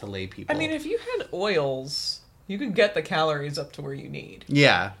to lay people. I mean, if you had oils, you could get the calories up to where you need.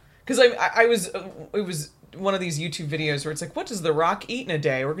 Yeah. Because it was one of these YouTube videos where it's like, what does The Rock eat in a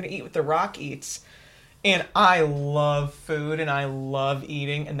day? We're going to eat what The Rock eats. And I love food and I love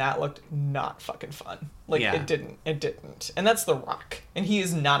eating, and that looked not fucking fun. Like, It didn't. And that's The Rock. And he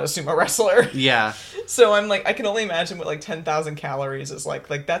is not a sumo wrestler. Yeah. So I'm like, I can only imagine what, like, 10,000 calories is like.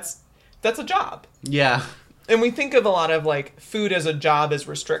 Like, that's a job. Yeah. And we think of a lot of, like, food as a job as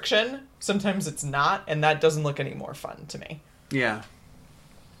restriction. Sometimes it's not, and that doesn't look any more fun to me. Yeah.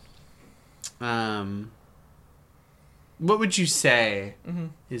 What would you say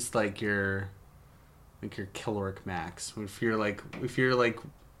is like your caloric max if you're like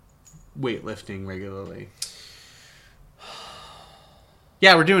weightlifting regularly?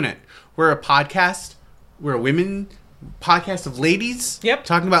 Yeah, we're doing it. We're a podcast. We're a women podcast of ladies. Yep.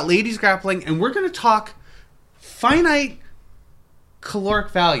 Talking about ladies grappling, and we're going to talk finite caloric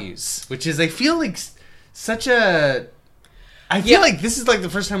values, which is, I feel like, such a... I feel like this is like the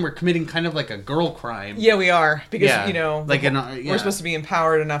first time we're committing kind of like a girl crime. Yeah, we are. Because, Yeah. you know, Like we're supposed to be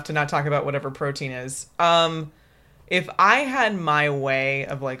empowered enough to not talk about whatever protein is. If I had my way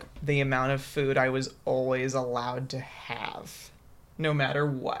of, like, the amount of food I was always allowed to have, no matter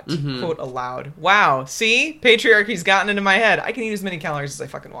what, quote, allowed. Wow, see? Patriarchy's gotten into my head. I can eat as many calories as I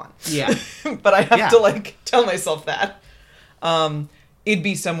fucking want. Yeah. But I have to, like, tell myself that. It'd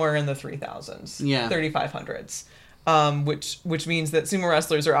be somewhere in the 3,000s. Yeah. 3,500s. Which means that sumo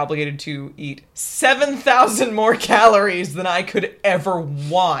wrestlers are obligated to eat 7,000 more calories than I could ever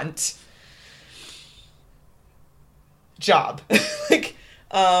want. Job. Like,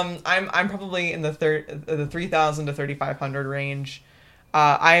 I'm probably in the 3,000 to 3,500 range.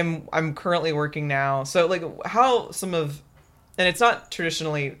 I'm currently working now. So, like, how some of, and it's not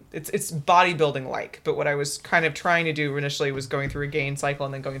traditionally, it's bodybuilding like, but what I was kind of trying to do initially was going through a gain cycle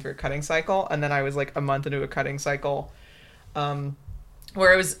and then going through a cutting cycle, and then I was like a month into a cutting cycle,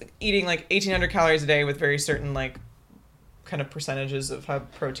 where I was eating like 1,800 calories a day with very certain like kind of percentages of how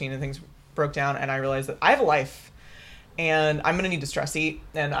protein and things broke down, and I realized that I have a life, and I'm gonna need to stress eat,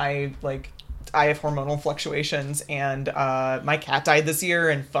 and I have hormonal fluctuations, and my cat died this year,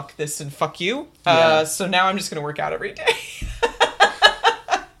 and fuck this and fuck you. So now I'm just gonna work out every day.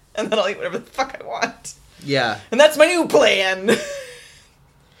 And then I'll eat whatever the fuck I want. Yeah. And that's my new plan.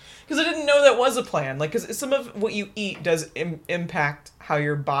 Because I didn't know that was a plan. Like, because some of what you eat does impact how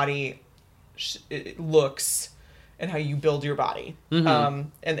your body it looks and how you build your body. And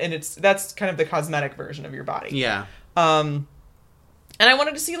that's kind of the cosmetic version of your body. Yeah. And I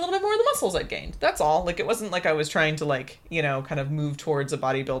wanted to see a little bit more of the muscles I'd gained. That's all. Like, it wasn't like I was trying to, like, you know, kind of move towards a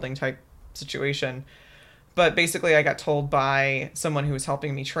bodybuilding type situation. But basically, I got told by someone who was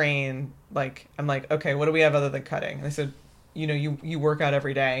helping me train, like, I'm like, okay, what do we have other than cutting? And they said, you know, you work out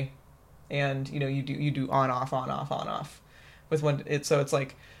every day, and, you know, you do on, off. With one, so it's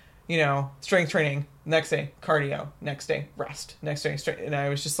like, you know, strength training, next day, cardio, next day, rest, next day, strength. And I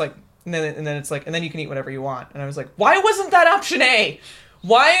was just like, and then it's like, and then you can eat whatever you want. And I was like, why wasn't that option A?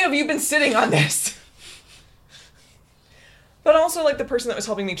 Why have you been sitting on this? But also, like, the person that was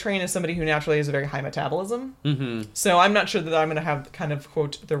helping me train is somebody who naturally has a very high metabolism. Mm-hmm. So I'm not sure that I'm going to have kind of,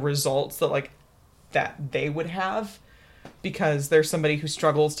 quote, the results that, like, that they would have, because they're somebody who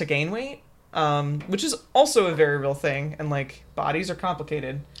struggles to gain weight, which is also a very real thing. And, like, bodies are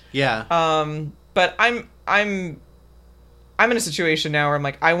complicated. Yeah. But I'm in a situation now where I'm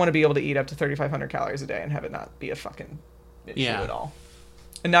like, I want to be able to eat up to 3,500 calories a day and have it not be a fucking issue at all.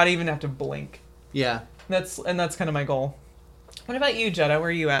 And not even have to blink. Yeah. That's kind of my goal. What about you, Jetta? Where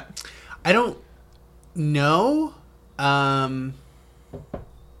are you at? I don't know.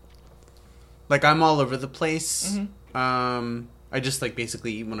 Like, I'm all over the place. Mm-hmm. I just, like,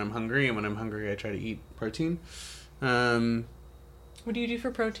 basically eat when I'm hungry, and when I'm hungry I try to eat protein. What do you do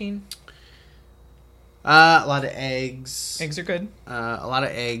for protein? A lot of eggs. Eggs are good. A lot of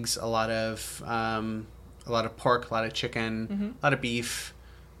eggs, a lot of pork, a lot of chicken, a lot of beef.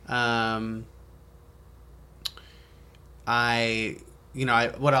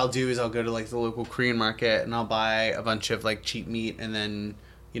 What I'll do is I'll go to, like, the local Korean market, and I'll buy a bunch of, like, cheap meat, and then,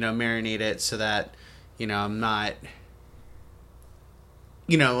 you know, marinate it so that, you know, I'm not,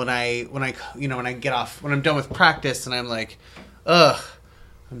 you know, when I'm done with practice and I'm like, ugh,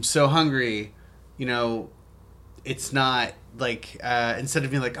 I'm so hungry, you know, it's not like, instead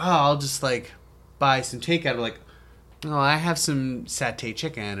of being like, oh, I'll just, like, buy some takeout, I'm like, oh, I have some satay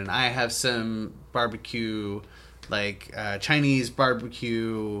chicken, and I have some barbecue, like, Chinese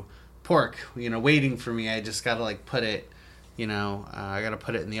barbecue pork, you know, waiting for me. I just gotta, like, put it, you know, I gotta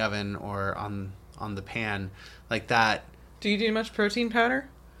put it in the oven or on the pan, like that. Do you do much protein powder?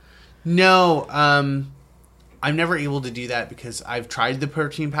 No, I'm never able to do that because I've tried the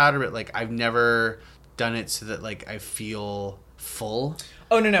protein powder, but, like, I've never done it so that, like, I feel full.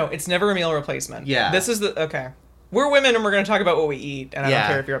 Oh, no, it's never a meal replacement. Yeah. This is okay. We're women, and we're going to talk about what we eat, and I don't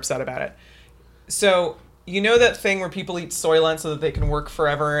care if you're upset about it. So, you know that thing where people eat Soylent so that they can work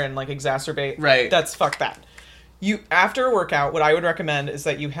forever and, like, exacerbate? Right. That's fuck that. After a workout, what I would recommend is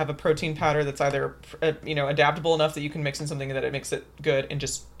that you have a protein powder that's either, you know, adaptable enough that you can mix in something that it makes it good and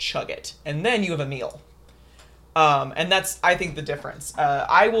just chug it. And then you have a meal. And that's, I think, the difference.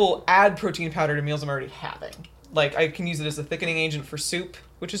 I will add protein powder to meals I'm already having. Like, I can use it as a thickening agent for soup,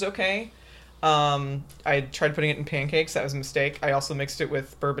 which is okay. I tried putting it in pancakes. That was a mistake. I also mixed it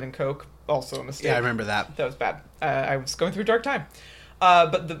with bourbon and Coke. Also a mistake. Yeah, I remember that. That was bad. I was going through a dark time.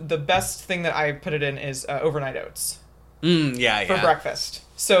 But the best thing that I put it in is overnight oats. For breakfast.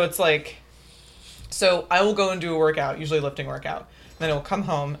 So it's like... So I will go and do a workout, usually a lifting workout. Then I will come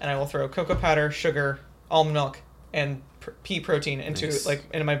home and I will throw cocoa powder, sugar, almond milk, and pea protein into Nice. like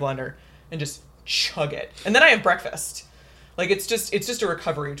into my blender and just chug it. And then I have breakfast. Like it's just a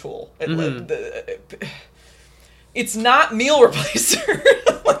recovery tool. It's not meal replacer.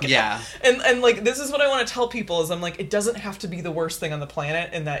 Like, Yeah. And like this is what I want to tell people is I'm like, it doesn't have to be the worst thing on the planet,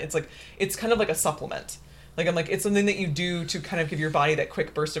 and that it's kind of like a supplement. Like I'm like, it's something that you do to kind of give your body that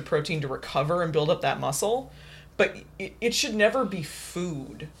quick burst of protein to recover and build up that muscle. But it should never be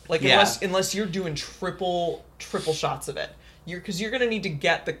food. Like unless you're doing triple shots of it. Because you're going to need to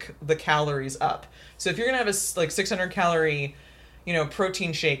get the calories up. So if you're going to have a like 600 calorie,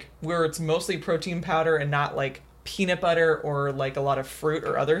 protein shake where it's mostly protein powder and not like peanut butter or like a lot of fruit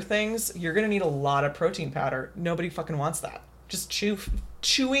or other things, you're going to need a lot of protein powder. Nobody fucking wants that. Just chew.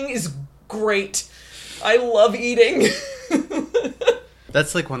 Chewing is great. I love eating.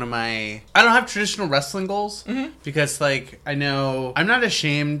 That's like one of my... I don't have traditional wrestling goals because like I know I'm not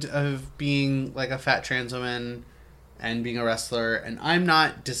ashamed of being like a fat trans woman and being a wrestler, and I'm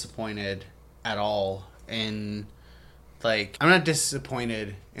not disappointed at all in like I'm not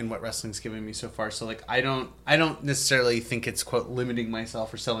disappointed in what wrestling's given me so far. So like I don't necessarily think it's quote limiting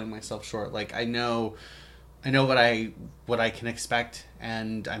myself or selling myself short. Like I know what I can expect,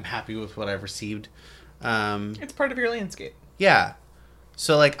 and I'm happy with what I've received. It's part of your landscape. Yeah.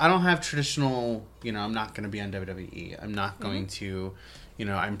 So, like, I don't have traditional, I'm not going to be on WWE. I'm not going to,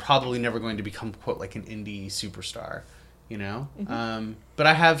 I'm probably never going to become, quote, like an indie superstar, But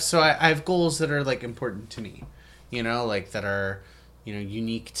I have goals that are, like, important to me, like, that are,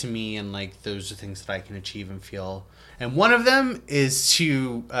 unique to me, and, like, those are things that I can achieve and feel. And one of them is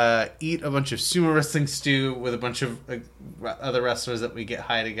to eat a bunch of sumo wrestling stew with a bunch of other wrestlers that we get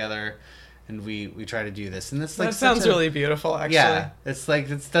high together. And we try to do this, and that's like that sounds really beautiful. Actually, yeah, it's like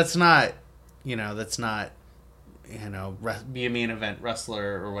that's not, be a main event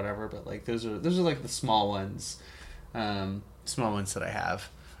wrestler or whatever. But like those are like the small ones that I have.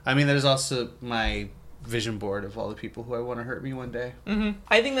 I mean, there's also my vision board of all the people who I want to hurt me one day. Mm-hmm.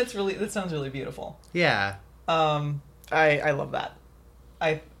 I think that sounds really beautiful. Yeah. I love that.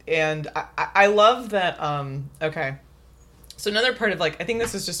 I love that. Okay. So another part of like, I think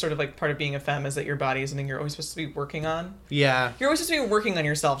this is just sort of like part of being a femme is that your body is something you're always supposed to be working on. Yeah. You're always supposed to be working on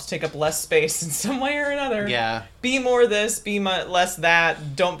yourself to take up less space in some way or another. Yeah. Be more this, be less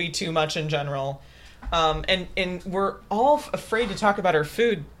that. Don't be too much in general. And we're all afraid to talk about our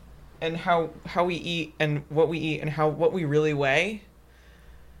food and how we eat and what we eat and what we really weigh.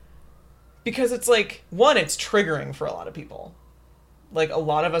 Because it's like, one, it's triggering for a lot of people. Like, a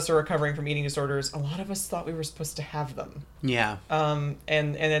lot of us are recovering from eating disorders. A lot of us thought we were supposed to have them. Yeah. And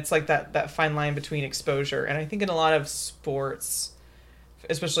it's like that fine line between exposure. And I think in a lot of sports,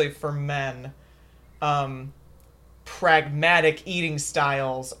 especially for men, pragmatic eating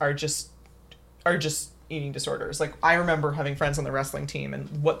styles are just eating disorders. Like, I remember having friends on the wrestling team,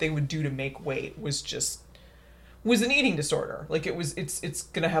 and what they would do to make weight was an eating disorder. Like, it's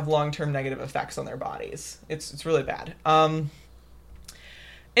going to have long-term negative effects on their bodies. It's really bad.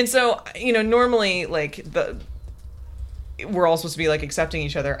 And so, normally, like, we're all supposed to be, like, accepting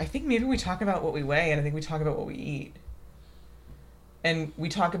each other. I think maybe we talk about what we weigh, and I think we talk about what we eat. And we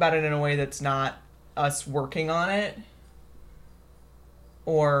talk about it in a way that's not us working on it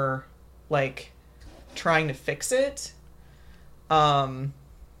or, like, trying to fix it. And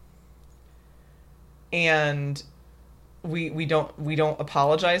we don't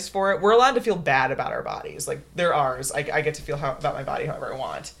apologize for it. We're allowed to feel bad about our bodies. Like, they're ours. I get to feel about my body however I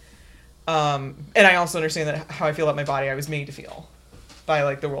want. And I also understand that how I feel about my body, I was made to feel by,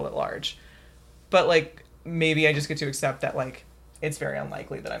 like, the world at large. But, like, maybe I just get to accept that, like, it's very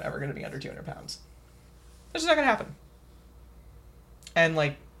unlikely that I'm ever going to be under 200 pounds. It's just not going to happen. And,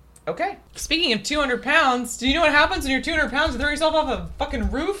 like, okay. Speaking of 200 pounds, do you know what happens when you're 200 pounds and throw yourself off a fucking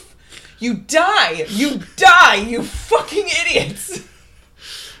roof? You die! You die! You fucking idiots!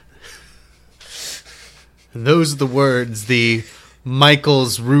 Those are the words the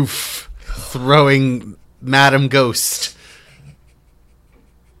Michael's roof throwing Madam Ghost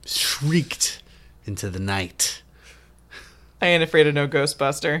shrieked into the night. I ain't afraid of no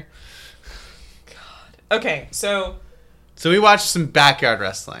Ghostbuster. God. Okay, so we watched some backyard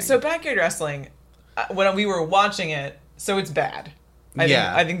wrestling. So backyard wrestling, when we were watching it, so it's bad.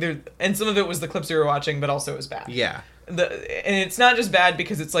 I think there, and some of it was the clips we were watching, but also it was bad. Yeah. And it's not just bad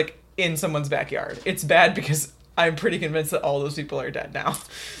because it's like in someone's backyard. It's bad because I'm pretty convinced that all those people are dead now.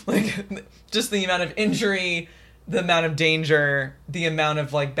 Like, just the amount of injury, the amount of danger, the amount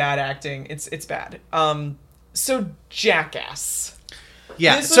of like bad acting. It's bad. So Jackass.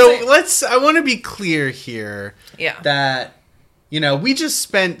 Yeah. So I want to be clear here. Yeah. That we just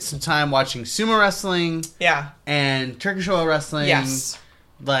spent some time watching sumo wrestling. Yeah. And Turkish oil wrestling. Yes.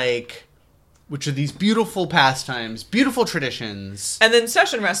 Which are these beautiful pastimes, beautiful traditions. And then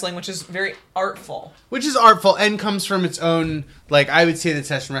session wrestling, which is very artful. Which is artful and comes from its own, I would say that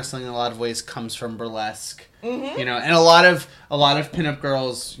session wrestling in a lot of ways comes from burlesque. Mm-hmm. And a lot of pinup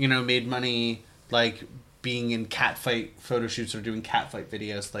girls, made money, being in catfight photo shoots or doing catfight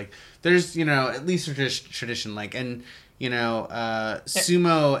videos. There's, at least a tradition, and,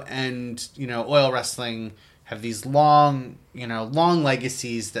 sumo and, oil wrestling have these long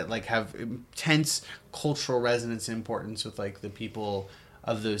legacies that have intense cultural resonance and importance with the people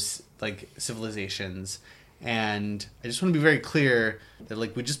of those civilizations. And I just want to be very clear that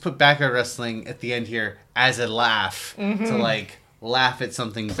we just put backyard wrestling at the end here as a laugh to laugh at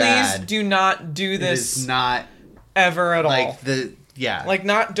something bad. Please do not do this. It is not ever at all.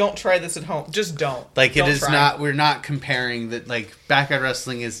 Don't try this at home. Just don't. It is try. Not. We're not comparing that. Backyard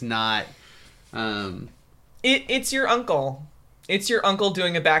wrestling is not. It's your uncle. It's your uncle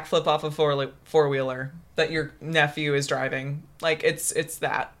doing a backflip off a four-wheeler that your nephew is driving. It's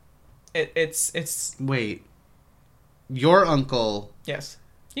that. It's. Wait. Your uncle. Yes.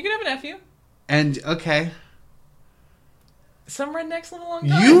 You can have a nephew. And okay. Some rednecks live a long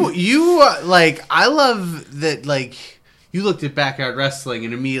time. You I love that you looked at backyard wrestling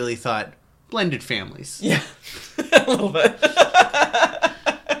and immediately thought blended families. Yeah. A little bit.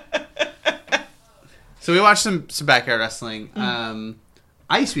 So we watched some backyard wrestling. I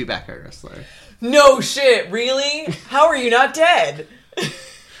used to be a backyard wrestler. No shit, really? How are you not dead?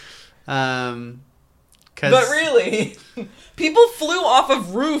 But really, people flew off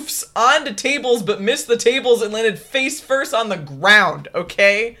of roofs onto tables but missed the tables and landed face first on the ground,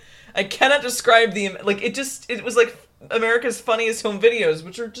 okay? I cannot describe it was America's Funniest Home Videos,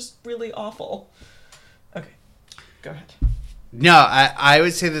 which are just really awful. Okay, go ahead. No, I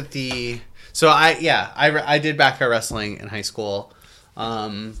would say that So I did backyard wrestling in high school.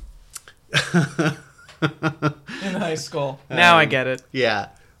 In high school. Now I get it. Yeah.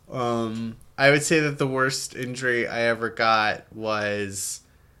 I would say that the worst injury I ever got was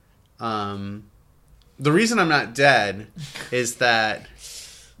the reason I'm not dead is that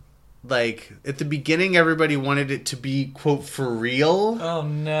at the beginning everybody wanted it to be quote for real. Oh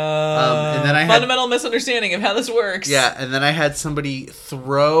no. And then I had fundamental misunderstanding of how this works. Yeah, and then I had somebody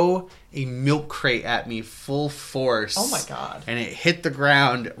throw a milk crate at me full force. Oh my god. And it hit the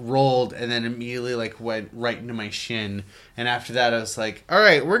ground, rolled, and then immediately went right into my shin. And after that I was like, all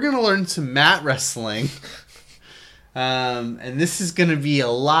right, we're going to learn some mat wrestling. And this is going to be a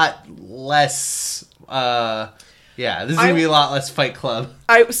lot less this is going to be a lot less Fight Club.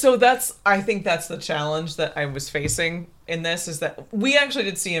 I think that's the challenge that I was facing in this, is that we actually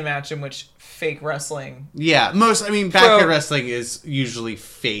did see a match in which fake wrestling. Yeah, backyard wrestling is usually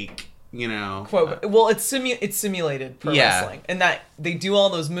fake, Quote, well, it's simulated pro wrestling. And that they do all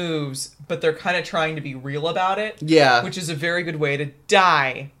those moves, but they're kind of trying to be real about it. Yeah. Which is a very good way to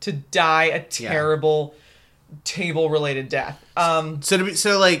die a terrible table-related death. I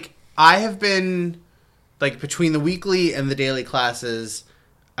have been... between the weekly and the daily classes,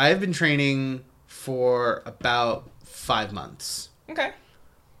 I've been training for about 5 months. Okay.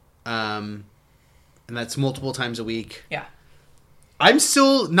 And that's multiple times a week. Yeah. I'm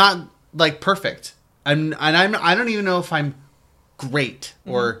still not perfect. I don't even know if I'm great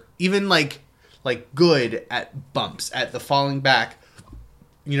or even good at bumps, at the falling back.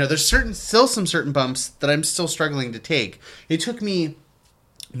 There's still some certain bumps that I'm still struggling to take. It took me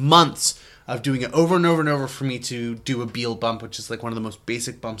months of doing it over and over and over for me to do a Beal bump, which is one of the most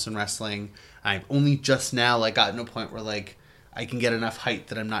basic bumps in wrestling. I've only just now gotten to a point where I can get enough height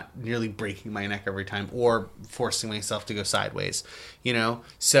that I'm not nearly breaking my neck every time or forcing myself to go sideways.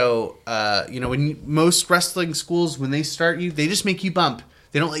 So when most wrestling schools, when they start you, they just make you bump.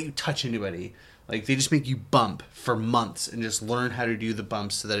 They don't let you touch anybody. They just make you bump for months and just learn how to do the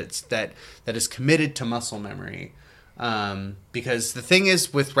bumps so that it's that is committed to muscle memory. Because the thing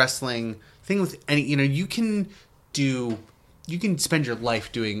is with wrestling, with any, you can spend your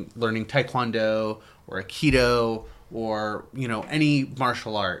life learning Taekwondo or Aikido or, any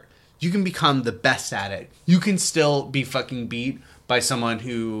martial art. You can become the best at it. You can still be fucking beat by someone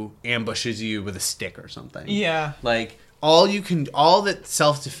who ambushes you with a stick or something. Yeah. All that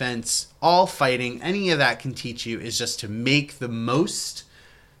self-defense, all fighting, any of that can teach you is just to make the most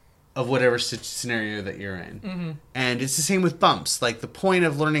of whatever scenario that you're in. Mm-hmm. And it's the same with bumps. The point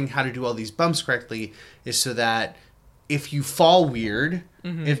of learning how to do all these bumps correctly is so that if you fall weird,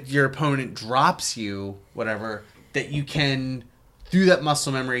 if your opponent drops you, whatever, that you can, through that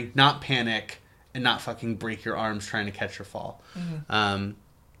muscle memory, not panic and not fucking break your arms trying to catch or fall. And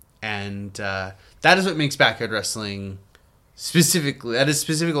that is what makes backyard wrestling specifically. That is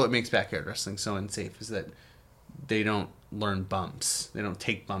specifically what makes backyard wrestling so unsafe. Is that they don't learn bumps. They don't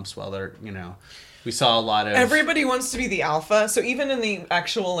take bumps while they're, you know. We saw a lot of... Everybody wants to be the alpha. So even in the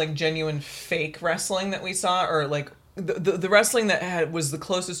actual, like, genuine fake wrestling that we saw, or, like, the wrestling that was the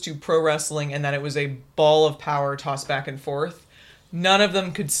closest to pro wrestling and that it was a ball of power tossed back and forth, none of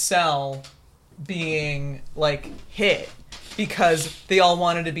them could sell being, like, hit because they all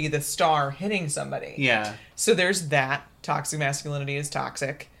wanted to be the star hitting somebody. Yeah. So there's that. Toxic masculinity is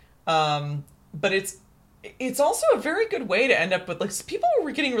toxic. But it's also a very good way to end up with, like, people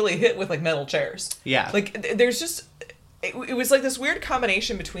were getting really hit with, like, metal chairs. Yeah. Like, there's just... It was, like, this weird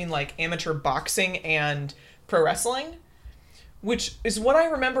combination between, like, amateur boxing and pro wrestling, which is what I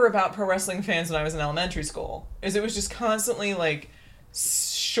remember about pro wrestling fans when I was in elementary school, is it was just constantly, like,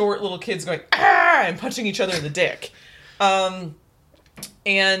 short little kids going, ah, and punching each other in the dick. And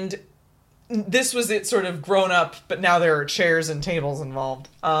this was it sort of grown up, but now there are chairs and tables involved.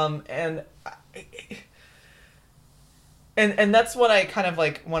 And that's what I kind of,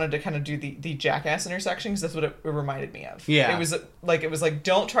 like, wanted to kind of do the Jackass intersection, because that's what it reminded me of. Yeah. It was like,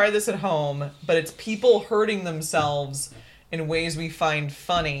 don't try this at home, but it's people hurting themselves in ways we find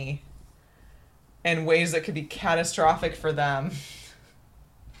funny and ways that could be catastrophic for them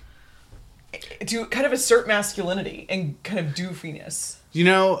to kind of assert masculinity and kind of doofiness. You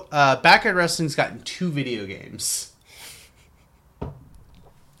know, backyard wrestling's gotten 2 video games.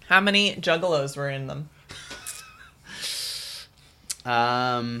 How many juggalos were in them?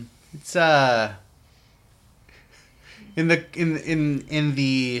 It's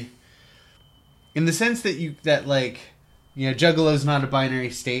in the sense that like, you know, juggalo's not a binary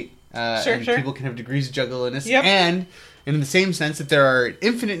state. Sure. People can have degrees of juggalo-ness. Yep. And in the same sense that there are an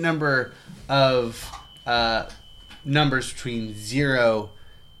infinite number of numbers between 0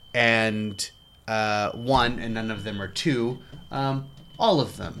 and 1, and none of them are 2. All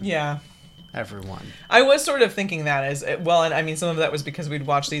of them. Yeah. Everyone. I was sort of thinking that as well, and I mean, some of that was because we'd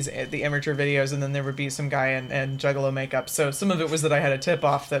watch the amateur videos, and then there would be some guy in juggalo makeup. So some of it was that I had a tip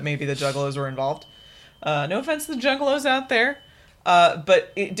off that maybe the juggalos were involved. No offense to the juggalos out there,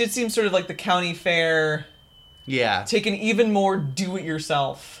 but it did seem sort of like the county fair. Yeah. Taken even more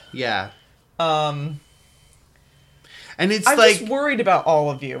do-it-yourself. Yeah. And it's I'm like, just worried about all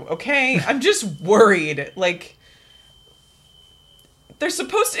of you. Okay, I'm just worried. Like. It's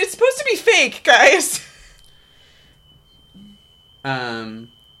supposed to be fake, guys. What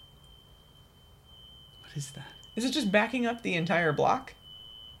is that? Is it just backing up the entire block?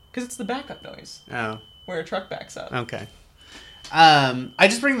 Because it's the backup noise. Oh. Where a truck backs up. Okay. I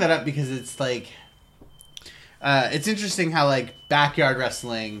just bring that up because it's like, it's interesting how, like, backyard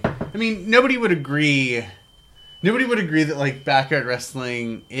wrestling, I mean, nobody would agree that, like, backyard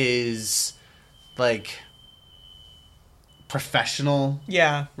wrestling is, like, professional.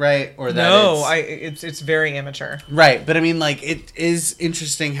 Yeah. Right? Or that it's very amateur. Right, but I mean, like, it is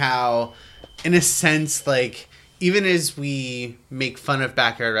interesting how, in a sense, like, even as we make fun of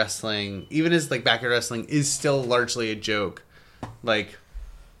backyard wrestling, even as, like, backyard wrestling is still largely a joke, like,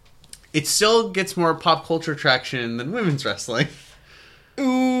 it still gets more pop culture traction than women's wrestling.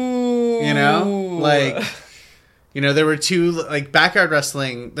 Ooh. You know? Like, you know, there were 2, like, backyard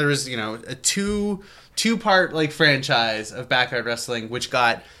wrestling, there was, you know, a two-part, like, franchise of backyard wrestling, which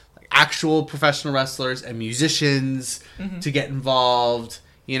got, like, actual professional wrestlers and musicians to get involved,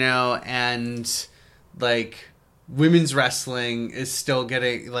 you know, and, like, women's wrestling is still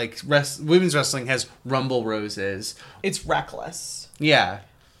getting, like, women's wrestling has Rumble Roses. It's reckless. Yeah.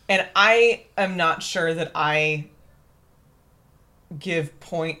 And I am not sure that I give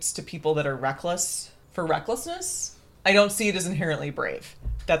points to people that are reckless for recklessness. I don't see it as inherently brave.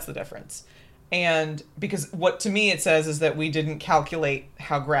 That's the difference. And because what to me it says is that we didn't calculate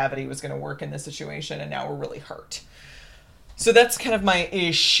how gravity was going to work in this situation, and now we're really hurt. So that's kind of my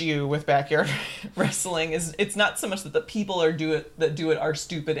issue with backyard wrestling. Is it's not so much that the people that do it are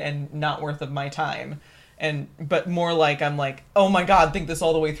stupid and not worth of my time, but more like I'm like, oh my god, think this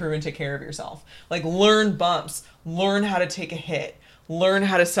all the way through and take care of yourself. Like, learn bumps, learn how to take a hit, learn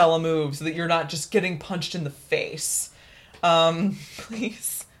how to sell a move so that you're not just getting punched in the face.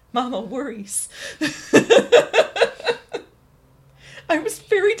 Please. Mama worries. I was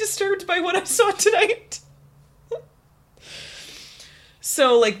very disturbed by what I saw tonight.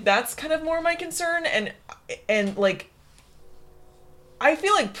 So, like, that's kind of more my concern. And like, I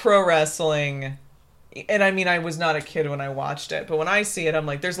feel like pro wrestling, and I mean, I was not a kid when I watched it, but when I see it, I'm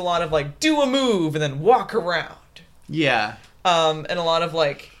like, there's a lot of, like, do a move and then walk around. Yeah. And a lot of,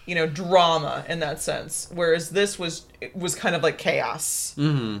 like, drama in that sense. Whereas this was kind of like chaos,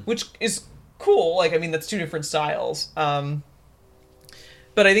 which is cool. Like, I mean, that's two different styles.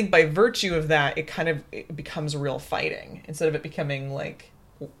 But I think by virtue of that, it becomes real fighting instead of it becoming like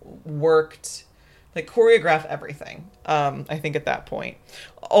worked, like choreograph everything. I think at that point.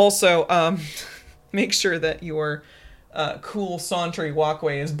 Also, make sure that your cool sauntery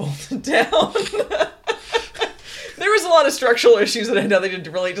walkway is bolted down. There was a lot of structural issues that had nothing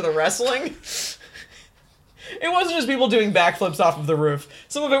to relate to the wrestling. It wasn't just people doing backflips off of the roof.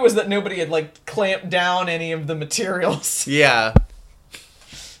 Some of it was that nobody had like clamped down any of the materials. Yeah.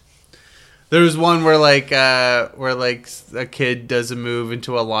 There was one where a kid does a move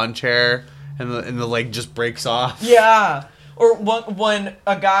into a lawn chair and the leg just breaks off. Yeah. Or when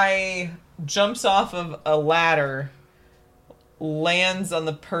a guy jumps off of a ladder, lands on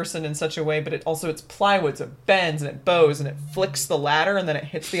the person in such a way, but it's plywood, so it bends and it bows and it flicks the ladder and then it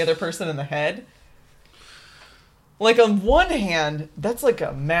hits the other person in the head. Like, on one hand, that's like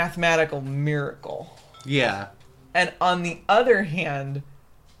a mathematical miracle. Yeah. And on the other hand,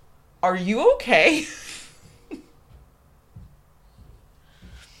 are you okay?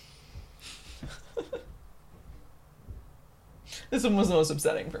 This one was the most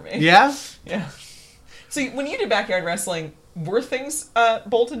upsetting for me. Yeah? Yeah. So when you did backyard wrestling, were things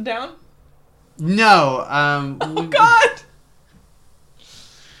bolted down? No. Oh, God!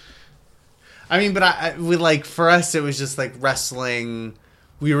 I mean, but for us, it was just like wrestling.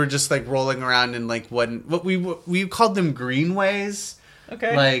 We were just like rolling around in like what we called them greenways.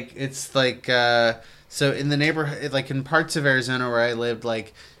 Okay. Like, it's like, so in the neighborhood, like in parts of Arizona where I lived,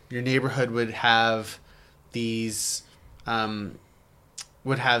 like your neighborhood would have these like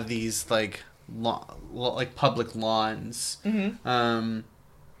like public lawns. Mm-hmm.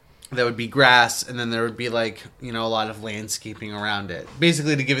 That would be grass, and then there would be like, a lot of landscaping around it,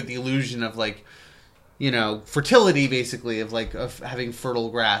 basically to give it the illusion of like, fertility, basically, of having fertile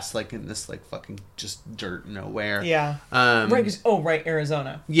grass, like in this like fucking just dirt nowhere. Yeah. Right,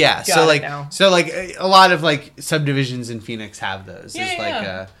 Arizona. Yeah. Got so a lot of like subdivisions in Phoenix have those.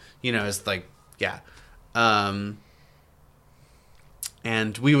 Yeah, It's like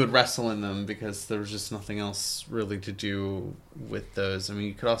and we would wrestle in them because there was just nothing else really to do with those. I mean,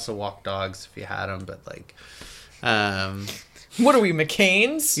 you could also walk dogs if you had them, but like, what are we,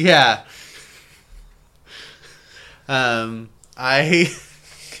 McCain's? Yeah.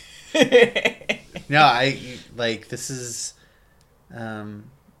 This is,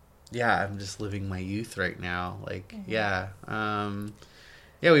 I'm just living my youth right now. Like, mm-hmm.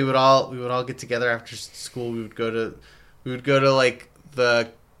 We would all get together after school. We would go to like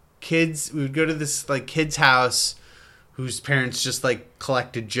the kids. We would go to this like kid's house whose parents just like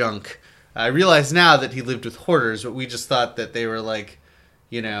collected junk. I realize now that he lived with hoarders, but we just thought that they were like,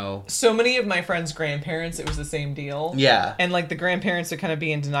 So many of my friends' grandparents, it was the same deal. Yeah. And like the grandparents would kind of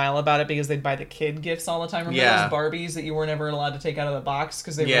be in denial about it because they'd buy the kid gifts all the time. Remember those Barbies that you were never allowed to take out of the box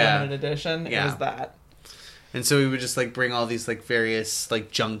because they were limited edition? Yeah. It was that. And so we would just like bring all these like various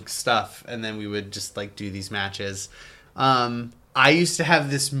like junk stuff, and then we would just like do these matches. I used to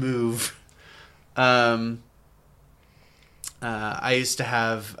have this move. I used to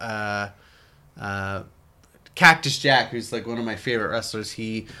have Cactus Jack, who's like one of my favorite wrestlers.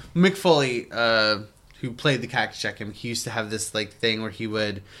 Mick Foley, who played the Cactus Jack, he used to have this like thing where he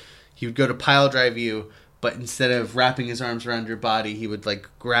would go to pile drive you, but instead of wrapping his arms around your body, he would like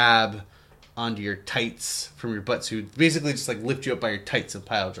grab onto your tights from your butt. So he would basically just like lift you up by your tights and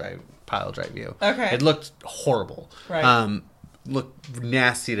pile drive you. Okay. It looked horrible. Right. Looked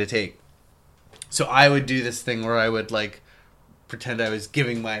nasty to take. So I would do this thing where I would like pretend I was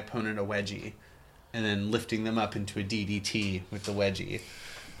giving my opponent a wedgie and then lifting them up into a DDT with the wedgie.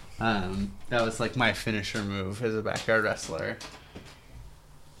 That was like my finisher move as a backyard wrestler.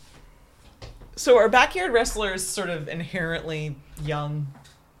 So are backyard wrestlers sort of inherently young?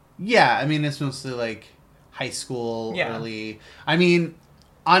 Yeah, I mean, it's mostly like high school, early. I mean,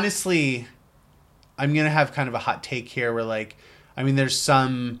 honestly, I'm going to have kind of a hot take here where like, I mean, there's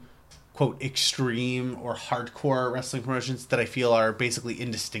some quote extreme or hardcore wrestling promotions that I feel are basically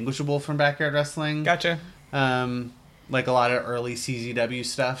indistinguishable from backyard wrestling. Gotcha. Like a lot of early CZW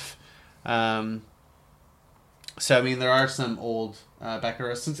stuff. So I mean, there are some old backyard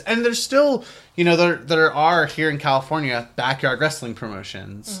wrestlings, and there's still, there are here in California backyard wrestling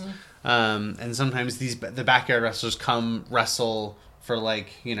promotions. Mm-hmm. And sometimes the backyard wrestlers come wrestle for like,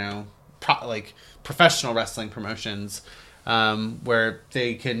 professional wrestling promotions. Where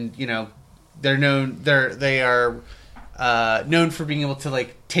they can, they are known for being able to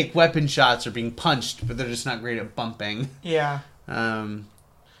like take weapon shots or being punched, but they're just not great at bumping. Yeah.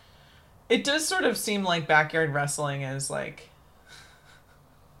 It does sort of seem like backyard wrestling is like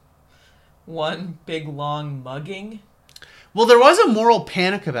one big long mugging. Well, there was a moral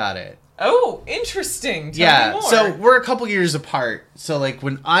panic about it. Oh, interesting. Tell me more. So we're a couple years apart. So like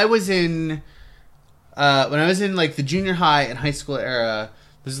when I was in like the junior high and high school era,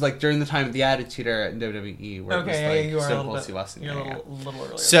 this is like during the time of the Attitude Era in WWE, where okay, it was like you are Stone a Cold little Steve bit. Austin. You're Yeah, a little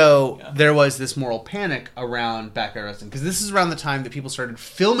earlier. So Yeah. there was this moral panic around backyard wrestling because this is around the time that people started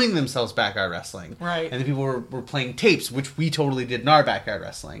filming themselves backyard wrestling, Right. And the people were playing tapes, which we totally did in our backyard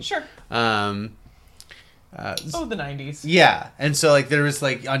wrestling. Sure. The '90s. Yeah, and so like there was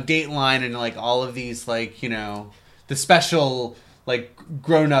like on Dateline and like all of these like, you know, the special like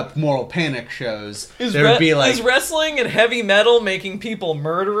grown-up moral panic shows. There would be like is wrestling and heavy metal making people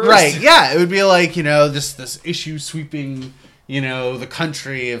murderers? right, yeah, it would be like, you know, this issue sweeping, you know, the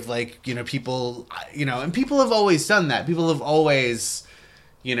country of like, you know, people, you know, and people have always done that. People have always,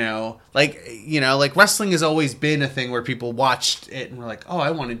 you know, like wrestling has always been a thing where people watched it and were like, oh,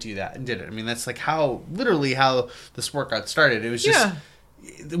 I want to do that, and did it. I mean, that's like literally how the sport got started. It was just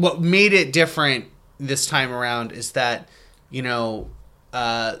what made it different this time around is that, you know,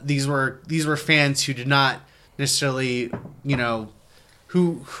 these were fans who did not necessarily, you know,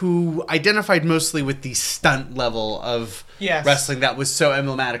 who identified mostly with the stunt level of wrestling that was so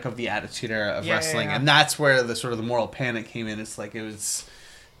emblematic of the Attitude Era of wrestling. And that's where the sort of the moral panic came in. It's like you know,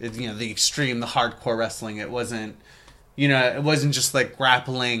 the extreme, the hardcore wrestling. It wasn't, you know, it wasn't just like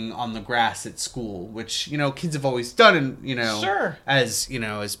grappling on the grass at school, which, you know, kids have always done, and, you know, as, you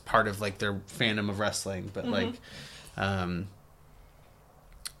know, as part of like their fandom of wrestling. But like,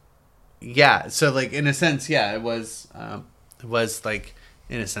 yeah, so like in a sense, yeah, it was like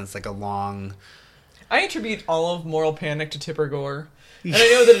in a sense like a long. I attribute all of Moral Panic to Tipper Gore, and I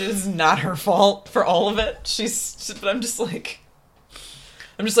know that it is not her fault for all of it. But I'm just like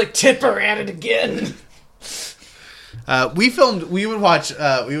Tipper at it again. We would watch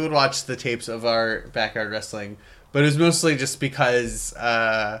the tapes of our backyard wrestling, but it was mostly just because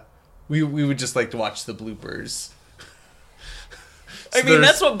we would just like to watch the bloopers. I mean,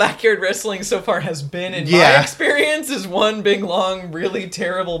 that's what backyard wrestling so far has been in my experience, is one big, long, really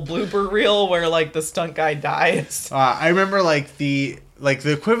terrible blooper reel where, like, the stunt guy dies. I remember, like, the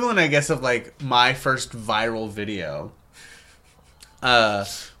equivalent, I guess, of, like, my first viral video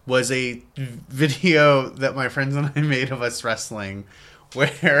was a video that my friends and I made of us wrestling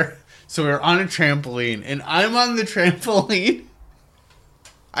where, so we were on a trampoline, and I'm on the trampoline,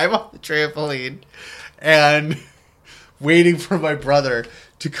 and waiting for my brother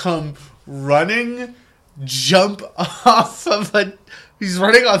to come running, jump off of he's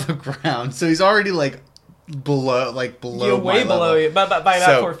running on the ground, so he's already like below You're way below you, by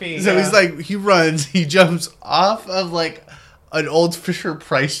about 4 feet. So he's like, he runs, he jumps off of like an old Fisher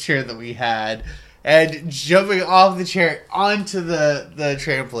Price chair that we had, and jumping off the chair onto the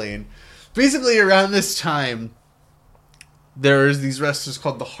trampoline. Basically around this time, there's these wrestlers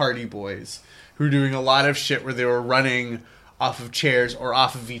called the Hardy Boys, who were doing a lot of shit where they were running off of chairs or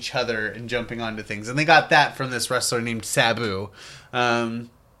off of each other and jumping onto things. And they got that from this wrestler named Sabu. And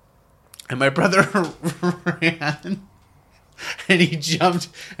my brother ran, and he jumped,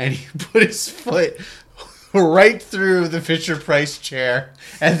 and he put his foot right through the Fisher Price chair,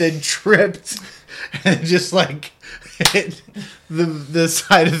 and then tripped, and just like hit the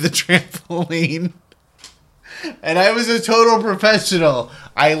side of the trampoline. And I was a total professional.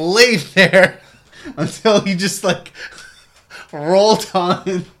 I laid there until he just like rolled on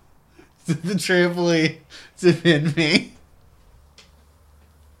to the trampoline to pin me.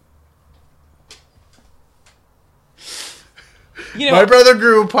 You know, my brother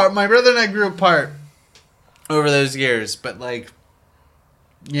and I grew apart over those years, but like,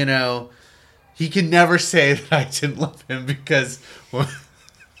 you know, he can never say that I didn't love him because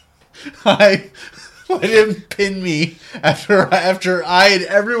I let him pin me after I and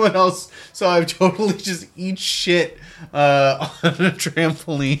everyone else saw him totally just eat shit on a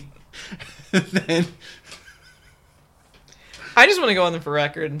trampoline. And then I just want to go on the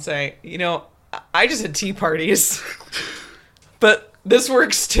record and say, you know, I just had tea parties, but this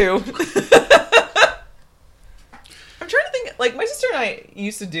works too. I'm trying to think, like, my sister and I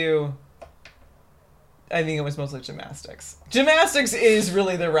used to do, I think it was mostly gymnastics. Gymnastics is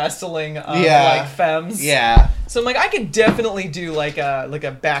really the wrestling of like femmes. Yeah. So I'm like, I could definitely do like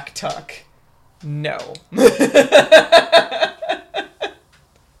a back tuck. No. And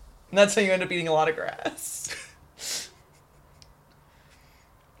that's how you end up eating a lot of grass.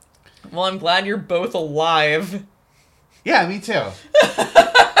 Well, I'm glad you're both alive. Yeah, me too.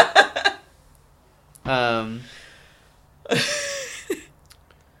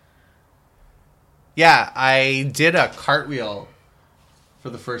 Yeah, I did a cartwheel for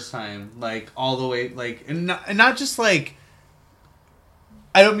the first time, like all the way, like, and not just like.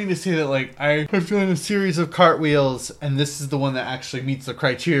 I don't mean to say that like I have done a series of cartwheels, and this is the one that actually meets the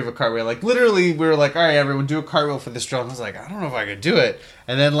criteria of a cartwheel. Like literally, we were like, "All right, everyone, do a cartwheel for this drill." And I was like, "I don't know if I could do it."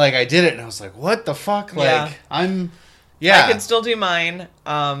 And then like I did it, and I was like, "What the fuck?" Like I can still do mine.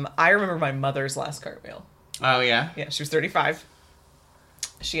 I remember my mother's last cartwheel. Oh yeah. Yeah, she was 35.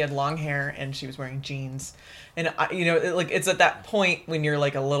 She had long hair and she was wearing jeans. And it's at that point when you're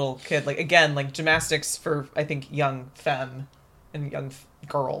like a little kid, like again, like gymnastics for I think young femme and young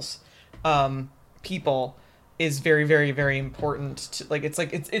girls, people is very, very, very important. To, like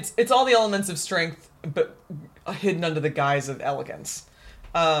it's all the elements of strength, but hidden under the guise of elegance.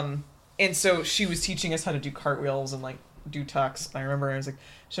 And so she was teaching us how to do cartwheels and like do tucks. And I remember I was like,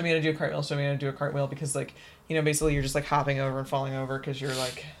 show me how to do a cartwheel, show me how to do a cartwheel, because like, basically you're just like hopping over and falling over because you're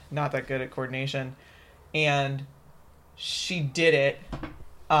like not that good at coordination. And she did it.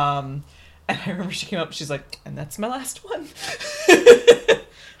 And I remember she came up, she's like, and that's my last one.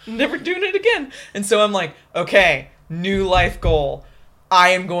 Never doing it again. And so I'm like, okay, new life goal. I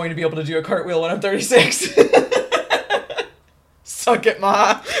am going to be able to do a cartwheel when I'm 36. Suck it,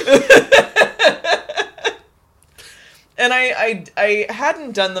 Ma. And I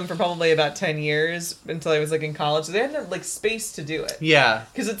hadn't done them for probably about 10 years until I was like in college. So they hadn't had like space to do it. Yeah.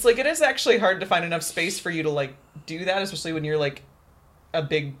 Because it's like, it is actually hard to find enough space for you to like do that, especially when you're like a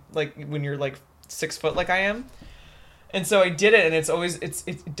big, like when you're like 6 foot like I am. And so I did it, and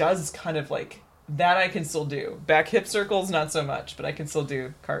it does kind of like that. I can still do back hip circles, not so much, but I can still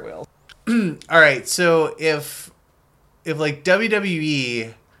do cartwheels. All right, so if like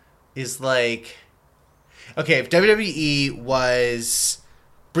WWE is like, okay, if WWE was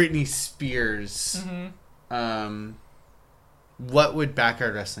Britney Spears, what would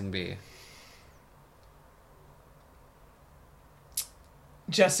backyard wrestling be?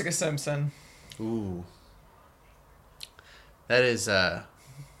 Jessica Simpson. Ooh. That is, I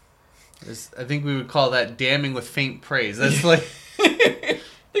think we would call that damning with faint praise. That's like... I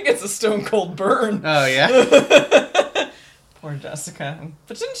think it's a stone cold burn. Oh, yeah? Poor Jessica.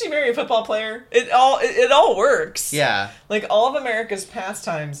 But didn't she marry a football player? It all works. Yeah. Like, all of America's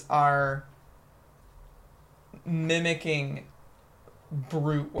pastimes are mimicking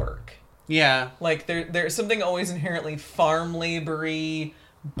brute work. Yeah. Like, there's something always inherently farm labor-y,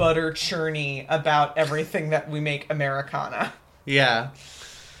 butter churny about everything that we make Americana. Yeah.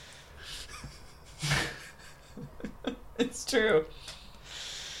 It's true.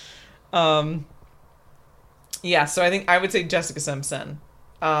 Yeah, so I think I would say Jessica Simpson.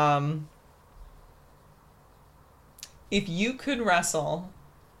 If you could wrestle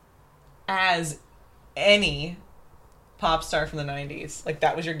as any pop star from the 90s, like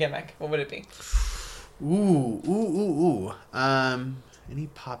that was your gimmick, what would it be? Ooh. Any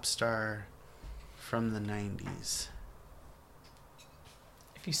pop star from the 90s?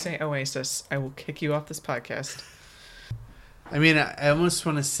 If you say Oasis, I will kick you off this podcast. I mean, I almost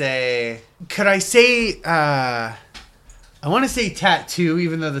want to say... Could I say... I want to say Tattoo,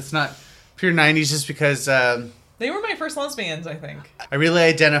 even though that's not pure 90s, just because... They were my first lesbians, I think. I really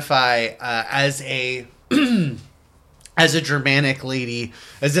identify as a... as a Germanic lady,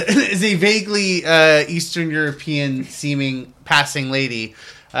 as a vaguely Eastern European seeming passing lady,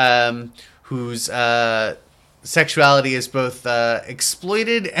 whose sexuality is both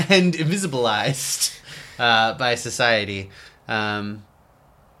exploited and invisibilized by society.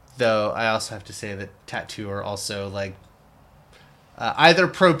 Though I also have to say that Tattoo are also like either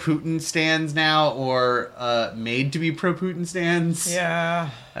pro-Putin stands now or made to be pro-Putin stands. Yeah.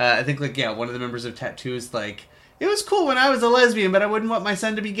 I think like one of the members of Tattoo is like, it was cool when I was a lesbian, but I wouldn't want my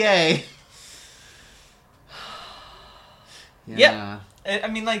son to be gay. Yeah. I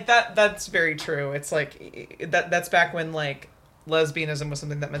mean, like, that's very true. It's like, that's back when, like, lesbianism was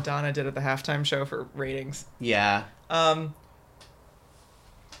something that Madonna did at the halftime show for ratings. Yeah. And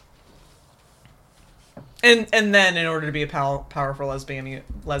then in order to be a powerful lesbian, you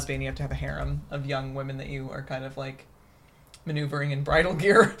have to have a harem of young women that you are kind of, like, maneuvering in bridal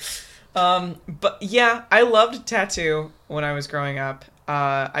gear. But yeah, I loved Tattoo when I was growing up.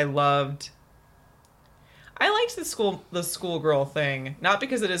 I liked the schoolgirl thing, not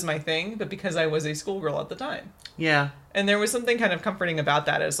because it is my thing, but because I was a schoolgirl at the time. Yeah. And there was something kind of comforting about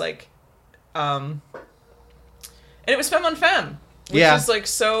that as like, and it was femme on femme, which is like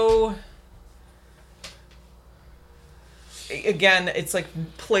so, again, it's like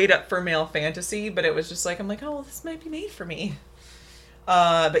played up for male fantasy, but it was just like, I'm like, oh, this might be made for me.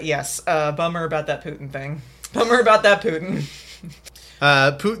 But yes, bummer about that Putin thing. Bummer about that Putin.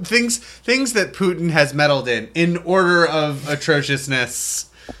 Things that Putin has meddled in order of atrociousness.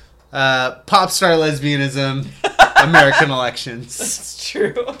 Pop star lesbianism, American elections. That's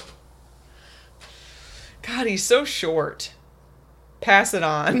true. God, he's so short. Pass it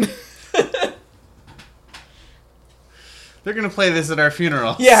on. They're going to play this at our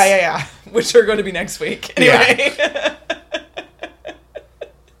funeral. Yeah. Which are going to be next week. Anyway. Yeah.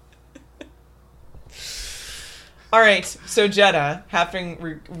 All right. So, Jeddah,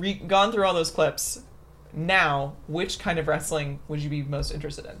 having gone through all those clips, now, which kind of wrestling would you be most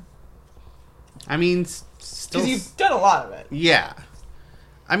interested in? I mean, still... Because you've done a lot of it. Yeah.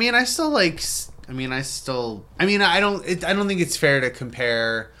 I mean, I don't think it's fair to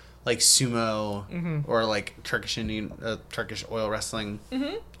compare like sumo or like Turkish oil wrestling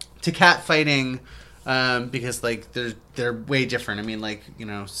to cat fighting, because like they're way different. I mean, like, you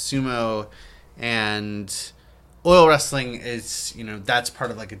know, sumo and oil wrestling is, you know, that's part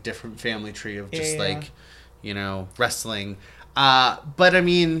of like a different family tree of just like, you know, wrestling. But I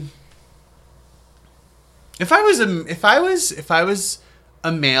mean, if I was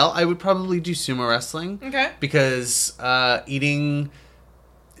a male, I would probably do sumo wrestling. Okay. Because eating,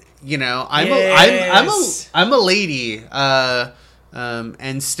 you know, I'm a lady,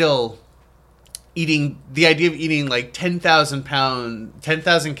 and still eating, the idea of eating like 10,000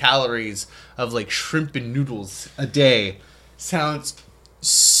 calories of like shrimp and noodles a day sounds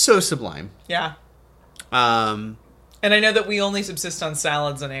so sublime. Yeah. And I know that we only subsist on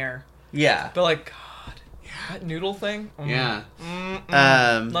salads and air. Yeah. But like, that noodle thing? Yeah.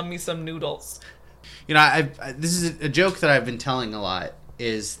 Love me some noodles. You know, I this is a joke that I've been telling a lot,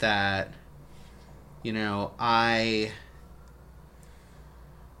 is that, you know, I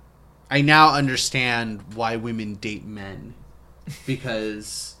now understand why women date men,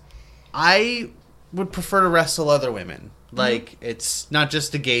 because I would prefer to wrestle other women. Like, it's not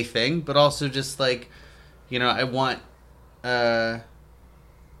just a gay thing, but also just like, you know, I want to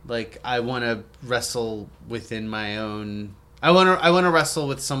wrestle within my own. I want to wrestle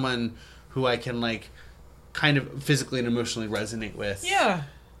with someone who I can like kind of physically and emotionally resonate with. Yeah.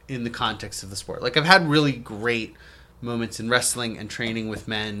 In the context of the sport, like I've had really great moments in wrestling and training with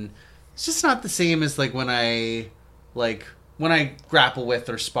men. It's just not the same as like when I grapple with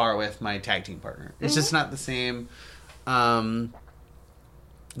or spar with my tag team partner. It's just not the same. You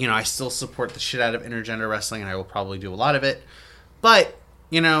know, I still support the shit out of intergender wrestling, and I will probably do a lot of it. But,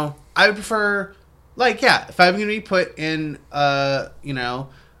 you know, I would prefer, like, yeah, if I'm going to be put in, you know,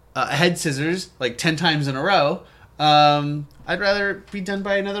 a head scissors, like 10 times in a row, I'd rather be done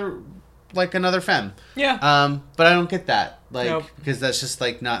by another femme. Yeah. But I don't get that. Like, nope. Because that's just,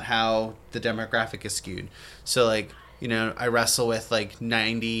 like, not how the demographic is skewed. So, like, you know, I wrestle with, like,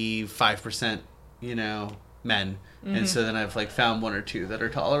 95%, you know, men. And so then I've, like, found one or two that are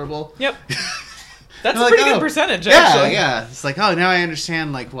tolerable. Yep. That's a pretty good percentage, actually. Yeah. It's like, oh, now I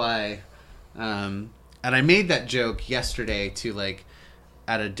understand, like, why. And I made that joke yesterday to, like,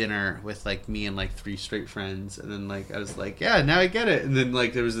 at a dinner with, like, me and, like, 3 straight friends. And then, like, I was like, yeah, now I get it. And then,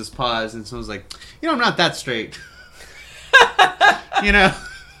 like, there was this pause, and someone was like, you know, I'm not that straight. You know?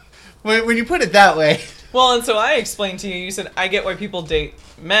 When you put it that way. Well, and so I explained to you, you said, I get why people date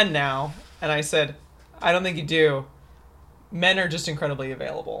men now. And I said, I don't think you do. Men are just incredibly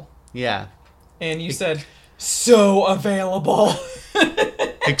available. Yeah. And you said, so available.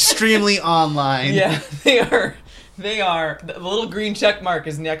 Extremely online. Yeah, they are. The little green check mark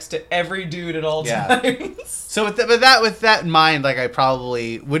is next to every dude at all times. So with that in mind, like, I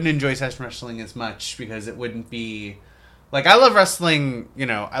probably wouldn't enjoy session wrestling as much, because it wouldn't be like, I love wrestling. You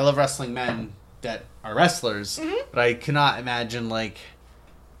know, I love wrestling men that are wrestlers, but I cannot imagine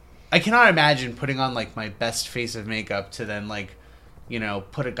putting on like my best face of makeup to then, like, you know,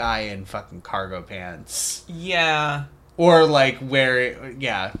 put a guy in fucking cargo pants. Yeah. Or like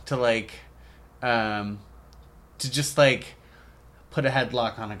to just like put a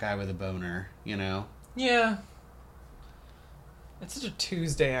headlock on a guy with a boner, you know? Yeah. It's such a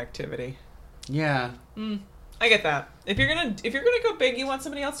Tuesday activity. Yeah. I get that. If you're gonna go big, you want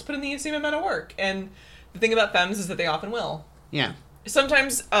somebody else to put in the same amount of work. And the thing about femmes is that they often will. Yeah.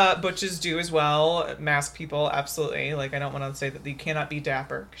 Sometimes butches do as well. Mask people, absolutely. Like, I don't want to say that you cannot be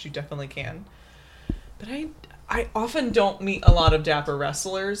dapper, because you definitely can. But I often don't meet a lot of dapper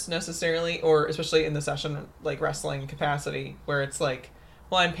wrestlers necessarily, or especially in the session like wrestling capacity, where it's like,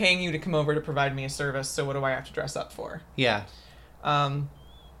 well, I'm paying you to come over to provide me a service, so what do I have to dress up for? Yeah.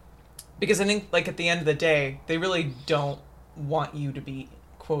 Because I think, like, at the end of the day, they really don't want you to be,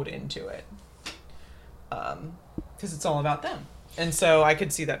 quote, into it. Because it's all about them. And so I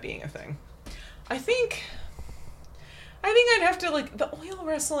could see that being a thing. I think I think I'd have to, like, the oil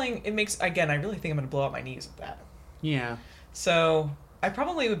wrestling, it makes, again, I really think I'm going to blow out my knees with that. Yeah. So I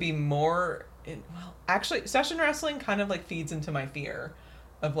probably would be more, actually, session wrestling kind of, like, feeds into my fear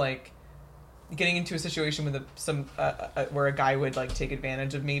of, like, getting into a situation with where a guy would, like, take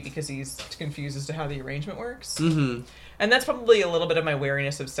advantage of me because he's confused as to how the arrangement works. Mm-hmm. And that's probably a little bit of my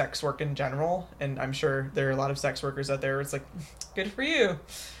wariness of sex work in general. And I'm sure there are a lot of sex workers out there where it's like, good for you.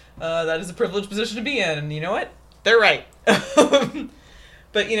 That is a privileged position to be in. And you know what? They're right.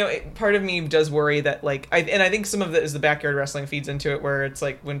 But, you know, part of me does worry that, like, I think some of it is the backyard wrestling feeds into it, where it's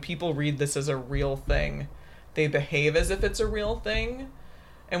like when people read this as a real thing, they behave as if it's a real thing.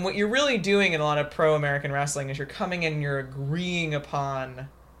 And what you're really doing in a lot of pro-American wrestling is you're coming in and you're agreeing upon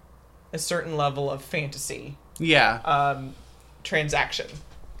a certain level of fantasy. Yeah. Transaction.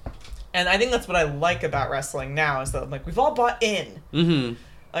 And I think that's what I like about wrestling now, is that, like, we've all bought in. Mm-hmm.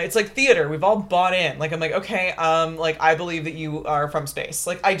 It's like theater. We've all bought in. Like, I'm like, okay, like, I believe that you are from space.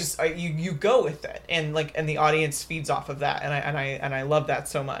 Like, you go with it, and, like, and the audience feeds off of that, and I love that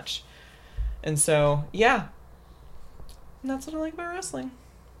so much. And so, yeah, and that's what I like about wrestling.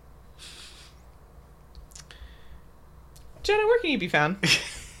 Jenna, where can you be found?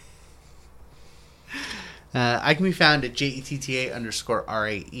 I can be found at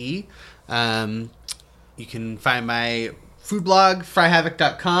JETTA_RAE. You can find my food blog,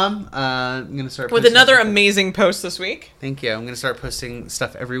 fryhavoc.com. I'm going to start with another amazing post this week. Thank you. I'm going to start posting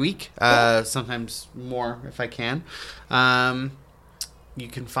stuff every week, sometimes more if I can. You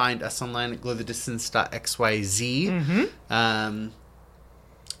can find us online at glowthedistance.xyz. Mm-hmm.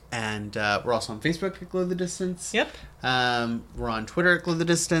 And we're also on Facebook at Glow the Distance. Yep. We're on Twitter at Glow the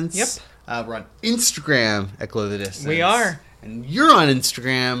Distance. Yep. We're on Instagram at Glow the Distance. We are. And you're on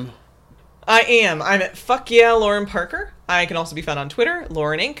Instagram. I am. I'm at Fuck Yeah Lauren Parker. I can also be found on Twitter,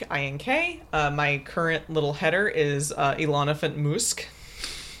 Lauren Inc. INK. My current little header is Ilana Fent Musk.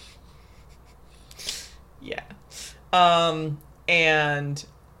 Yeah. And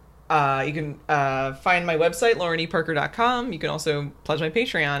you can find my website, laureneparker.com. You can also pledge my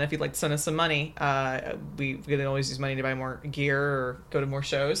Patreon if you'd like to send us some money. We can always use money to buy more gear or go to more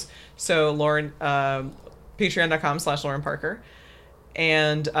shows. So patreon.com/Lauren Parker.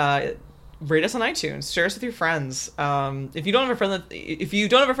 And rate us on iTunes. Share us with your friends. If you don't have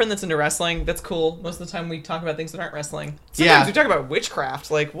a friend that's into wrestling, that's cool. Most of the time we talk about things that aren't wrestling. Sometimes we talk about witchcraft.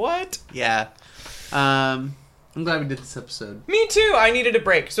 Like, what? Yeah. I'm glad we did this episode. Me too. I needed a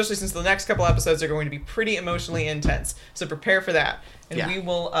break, especially since the next couple episodes are going to be pretty emotionally intense. So prepare for that. And we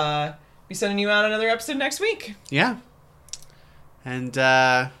will be sending you out another episode next week. Yeah. And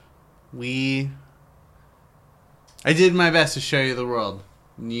I did my best to show you the world.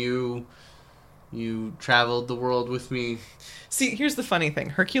 You traveled the world with me. See, here's the funny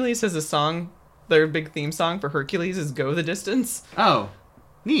thing. Hercules has a song. Their big theme song for Hercules is Go the Distance. Oh,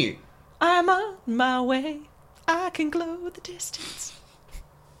 neat. I'm on my way. I can glow the distance.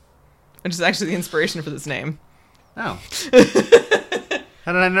 Which is actually the inspiration for this name. Oh.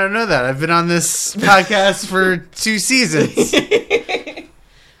 How did I not know that? I've been on this podcast for 2 seasons.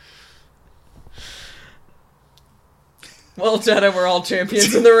 Well, Jenna, we're all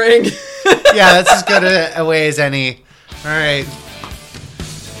champions in the ring. Yeah, that's as good a way as any. All right.